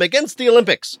fire! I'm against the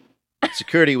Olympics!"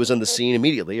 Security was on the scene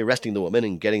immediately, arresting the woman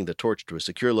and getting the torch to a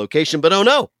secure location. But oh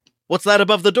no! What's that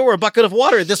above the door? A bucket of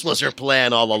water! This was her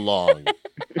plan all along.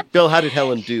 Bill, how did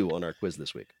Helen do on our quiz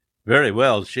this week? Very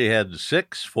well. She had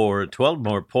 6 for 12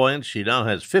 more points. She now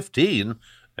has 15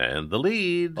 and the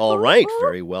lead. All right.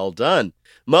 Very well done.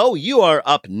 Mo, you are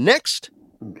up next.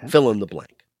 Okay. Fill in the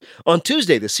blank. On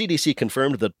Tuesday, the CDC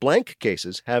confirmed that blank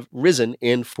cases have risen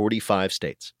in 45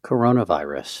 states.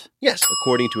 Coronavirus. Yes,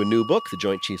 according to a new book, the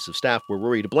Joint Chiefs of Staff were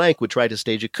worried blank would try to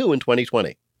stage a coup in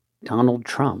 2020. Donald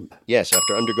Trump. Yes,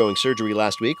 after undergoing surgery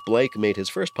last week, Blake made his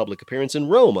first public appearance in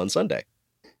Rome on Sunday.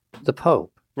 The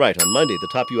Pope. Right, on Monday, the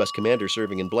top U.S. commander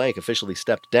serving in blank officially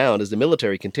stepped down as the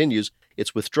military continues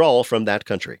its withdrawal from that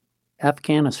country.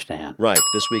 Afghanistan. Right.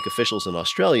 This week, officials in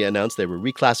Australia announced they were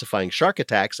reclassifying shark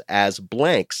attacks as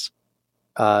blanks.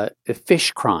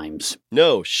 Fish crimes.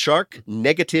 No, shark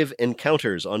negative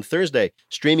encounters. On Thursday,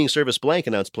 streaming service Blank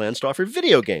announced plans to offer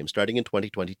video games starting in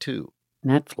 2022.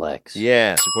 Netflix.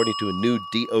 Yes, according to a new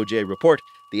DOJ report,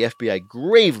 the FBI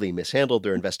gravely mishandled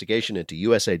their investigation into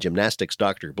USA Gymnastics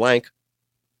Dr. Blank.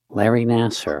 Larry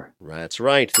Nassar. That's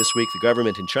right. This week, the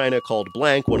government in China called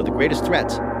blank one of the greatest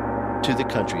threats to the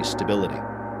country's stability.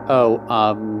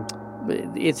 Oh,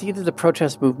 it's either the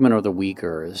protest movement or the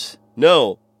Uyghurs.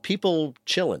 No, people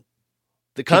chilling.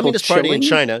 The Communist Party in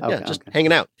China,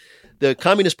 hanging out. The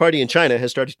Communist Party in China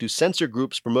has started to censor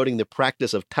groups promoting the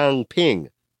practice of tang ping,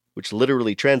 which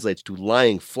literally translates to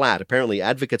lying flat. Apparently,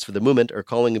 advocates for the movement are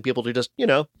calling on people to just,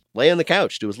 lay on the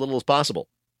couch, do as little as possible.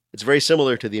 It's very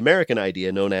similar to the American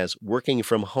idea known as working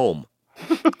from home.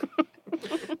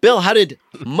 Bill, how did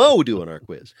Mo do on our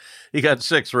quiz? He got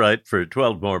 6 right for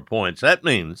 12 more points. That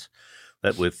means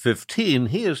that with 15,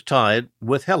 he is tied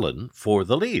with Helen for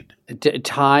the lead.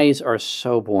 Ties are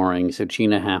so boring, so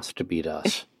Gina has to beat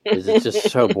us. It's just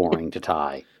so boring to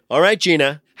tie. All right,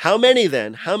 Gina. How many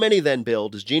then, Bill,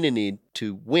 does Gina need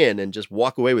to win and just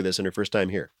walk away with this in her first time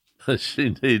here?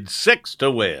 She needs 6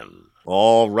 to win.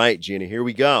 All right, Gina, here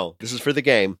we go. This is for the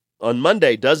game. On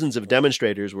Monday, dozens of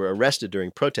demonstrators were arrested during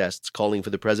protests calling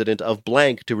for the president of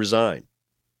blank to resign.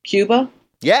 Cuba?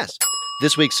 Yes.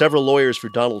 This week, several lawyers for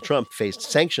Donald Trump faced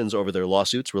sanctions over their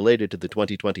lawsuits related to the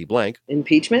 2020 blank.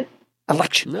 Impeachment?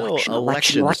 Election. A little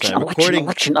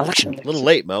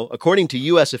late, Mo. According to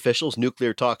U.S. officials,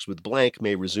 nuclear talks with blank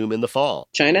may resume in the fall.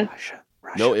 China?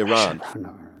 No, Iran.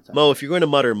 Mo, if you're going to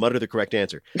mutter the correct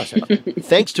answer.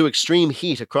 Thanks to extreme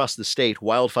heat across the state,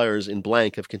 wildfires in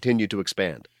blank have continued to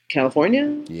expand.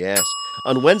 California? Yes.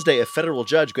 On Wednesday, a federal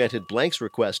judge granted blank's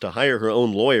request to hire her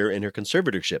own lawyer in her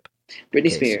conservatorship.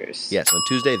 Britney Spears. Yes. On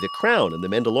Tuesday, The Crown and The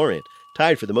Mandalorian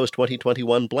tied for the most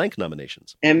 2021 blank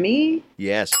nominations. Emmy?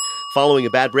 Yes. Following a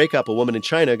bad breakup, a woman in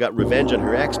China got revenge on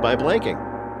her ex by blanking.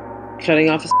 Cutting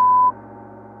off his...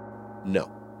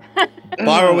 No.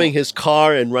 Borrowing his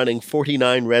car and running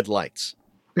 49 red lights.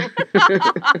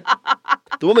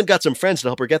 The woman got some friends to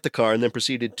help her get the car and then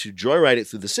proceeded to joyride it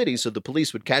through the city so the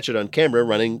police would catch it on camera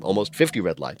running almost 50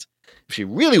 red lights. If she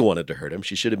really wanted to hurt him,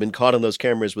 she should have been caught on those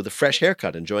cameras with a fresh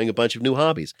haircut, enjoying a bunch of new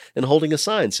hobbies, and holding a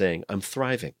sign saying, "I'm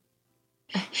thriving."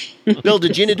 Bill,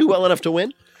 did Gina do well enough to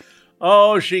win?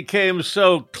 Oh, she came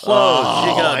so close. Oh,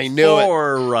 she got I knew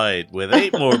 4 right with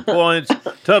 8 more points,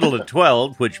 total of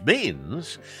 12, which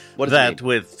means that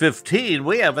with 15,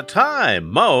 we have a tie.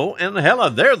 Mo and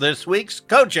Helen, they're this week's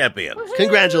co-champions.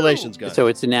 Congratulations, guys. So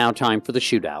it's now time for the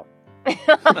shootout.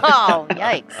 Oh,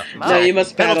 yikes. Now you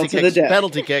must battle to the death.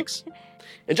 Penalty kicks.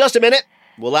 In just a minute,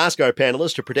 we'll ask our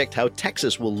panelists to predict how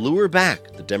Texas will lure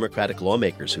back the Democratic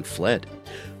lawmakers who fled.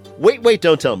 Wait,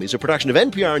 Don't Tell Me is a production of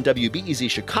NPR and WBEZ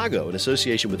Chicago in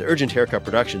association with Urgent Haircut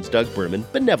Productions, Doug Berman,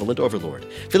 Benevolent Overlord.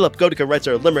 Philip Godica writes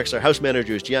our limericks. Our house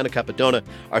manager is Gianna Capadona.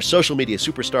 Our social media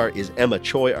superstar is Emma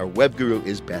Choi. Our web guru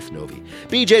is Beth Novi.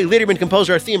 BJ Liederman composed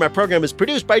our theme. Our program is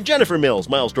produced by Jennifer Mills,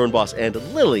 Miles Dornbos, and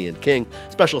Lillian King.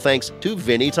 Special thanks to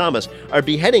Vinnie Thomas. Our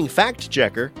beheading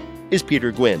fact-checker is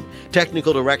Peter Gwynn.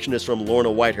 Technical direction is from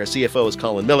Lorna White. Our CFO is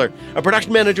Colin Miller. Our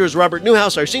production manager is Robert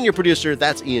Newhouse. Our senior producer,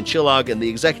 that's Ian Chillog. And the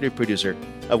executive producer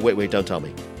of Wait, Don't Tell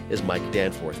Me is Mike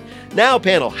Danforth. Now,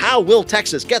 panel, how will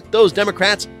Texas get those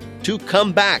Democrats to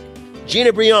come back?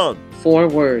 Gina Brillon. 4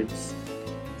 words.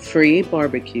 Free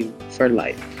barbecue for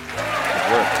life.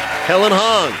 Good work. Helen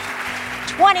Hong.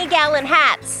 20-gallon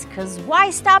hats, because why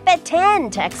stop at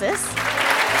 10, Texas?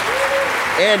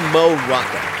 And Mo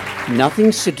Rocca.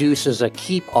 Nothing seduces a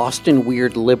keep Austin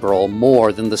weird liberal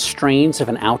more than the strains of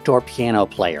an outdoor piano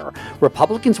player.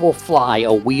 Republicans will fly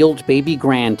a wheeled baby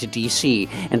grand to D.C.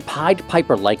 and Pied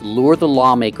Piper-like lure the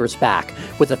lawmakers back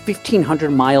with a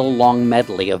 1,500-mile-long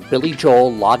medley of Billy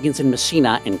Joel, Loggins and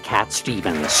Messina, and Cat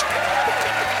Stevens.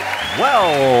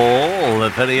 Well,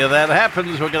 if any of that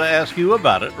happens, we're going to ask you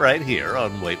about it right here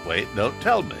on Wait, Don't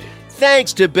Tell Me.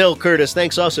 Thanks to Bill Curtis.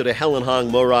 Thanks also to Helen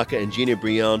Hong, Mo Rocca, and Gina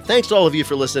Brillon. Thanks to all of you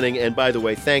for listening. And by the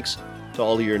way, thanks to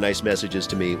all of your nice messages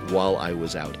to me while I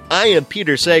was out. I am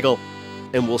Peter Sagal,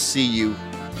 and we'll see you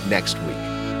next week.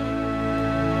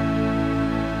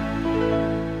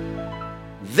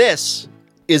 This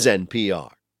is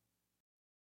NPR.